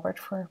thanks, Robert,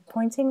 for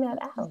pointing that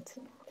out.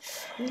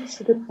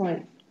 That's a good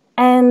point.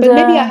 But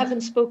maybe I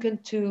haven't spoken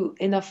to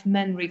enough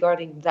men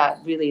regarding that,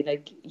 really.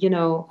 Like,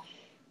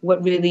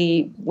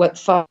 what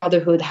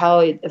fatherhood, how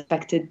it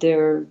affected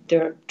their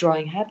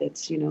drawing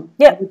habits,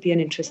 That would be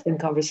an interesting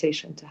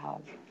conversation to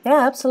have.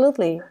 Yeah,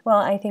 absolutely. Well,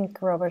 I think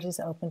Robert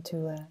is open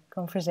to a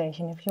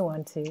conversation if you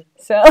want to.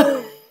 So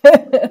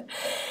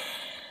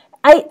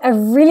I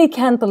really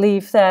can't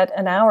believe that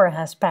an hour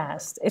has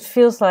passed. It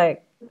feels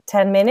like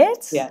 10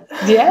 minutes. Yeah.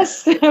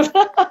 Yes.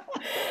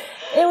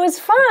 It was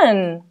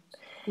fun.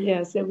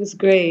 Yes, it was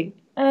great.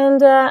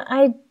 And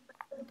I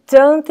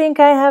don't think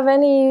I have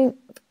any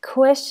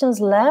questions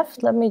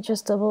left. Let me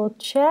just double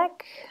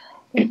check.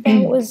 I think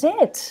that was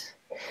it.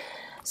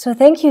 So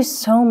thank you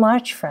so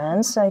much,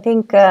 France. I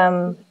think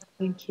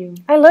thank you.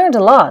 I learned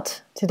a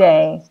lot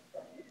today.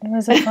 It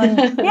was a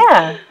fun,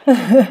 yeah.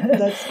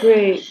 That's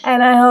great.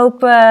 And I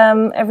hope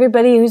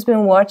everybody who's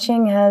been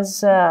watching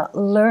has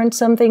learned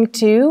something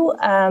too.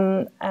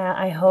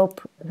 I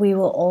hope we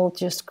will all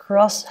just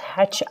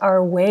cross-hatch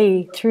our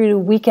way through the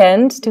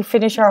weekend to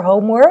finish our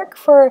homework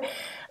for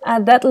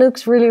That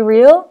Looks Really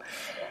Real.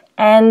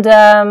 And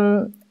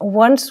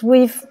once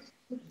we've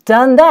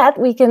done that,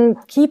 we can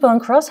keep on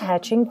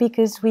cross-hatching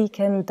because we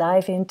can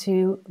dive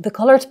into the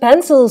colored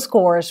pencils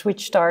course,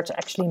 which starts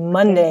actually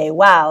Monday.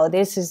 Wow,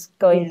 this is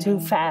going too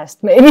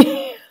fast,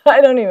 maybe.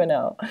 I don't even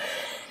know.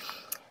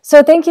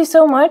 So thank you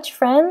so much,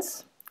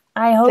 friends.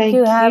 I hope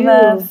you have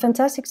a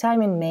fantastic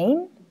time in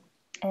Maine.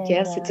 And,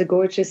 yes, it's a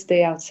gorgeous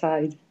day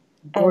outside.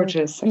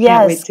 Gorgeous. I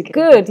can't wait to get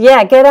good. Out.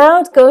 Yeah, get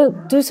out, go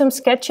do some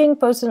sketching,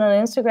 post it on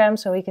Instagram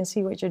so we can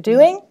see what you're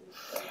doing.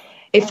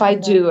 If I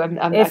do, I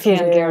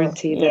can't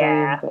guarantee that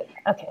I am, but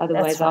okay,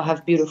 otherwise I'll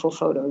have beautiful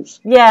photos.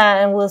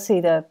 Yeah, and we'll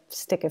see the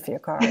stick of your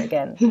car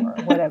again or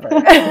whatever.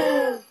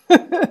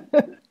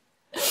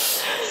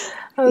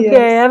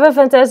 Okay, have a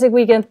fantastic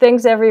weekend.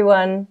 Thanks,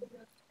 everyone.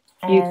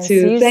 You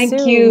too.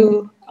 Thank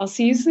you. I'll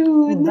see you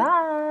soon.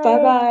 Bye.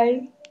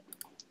 Bye-bye.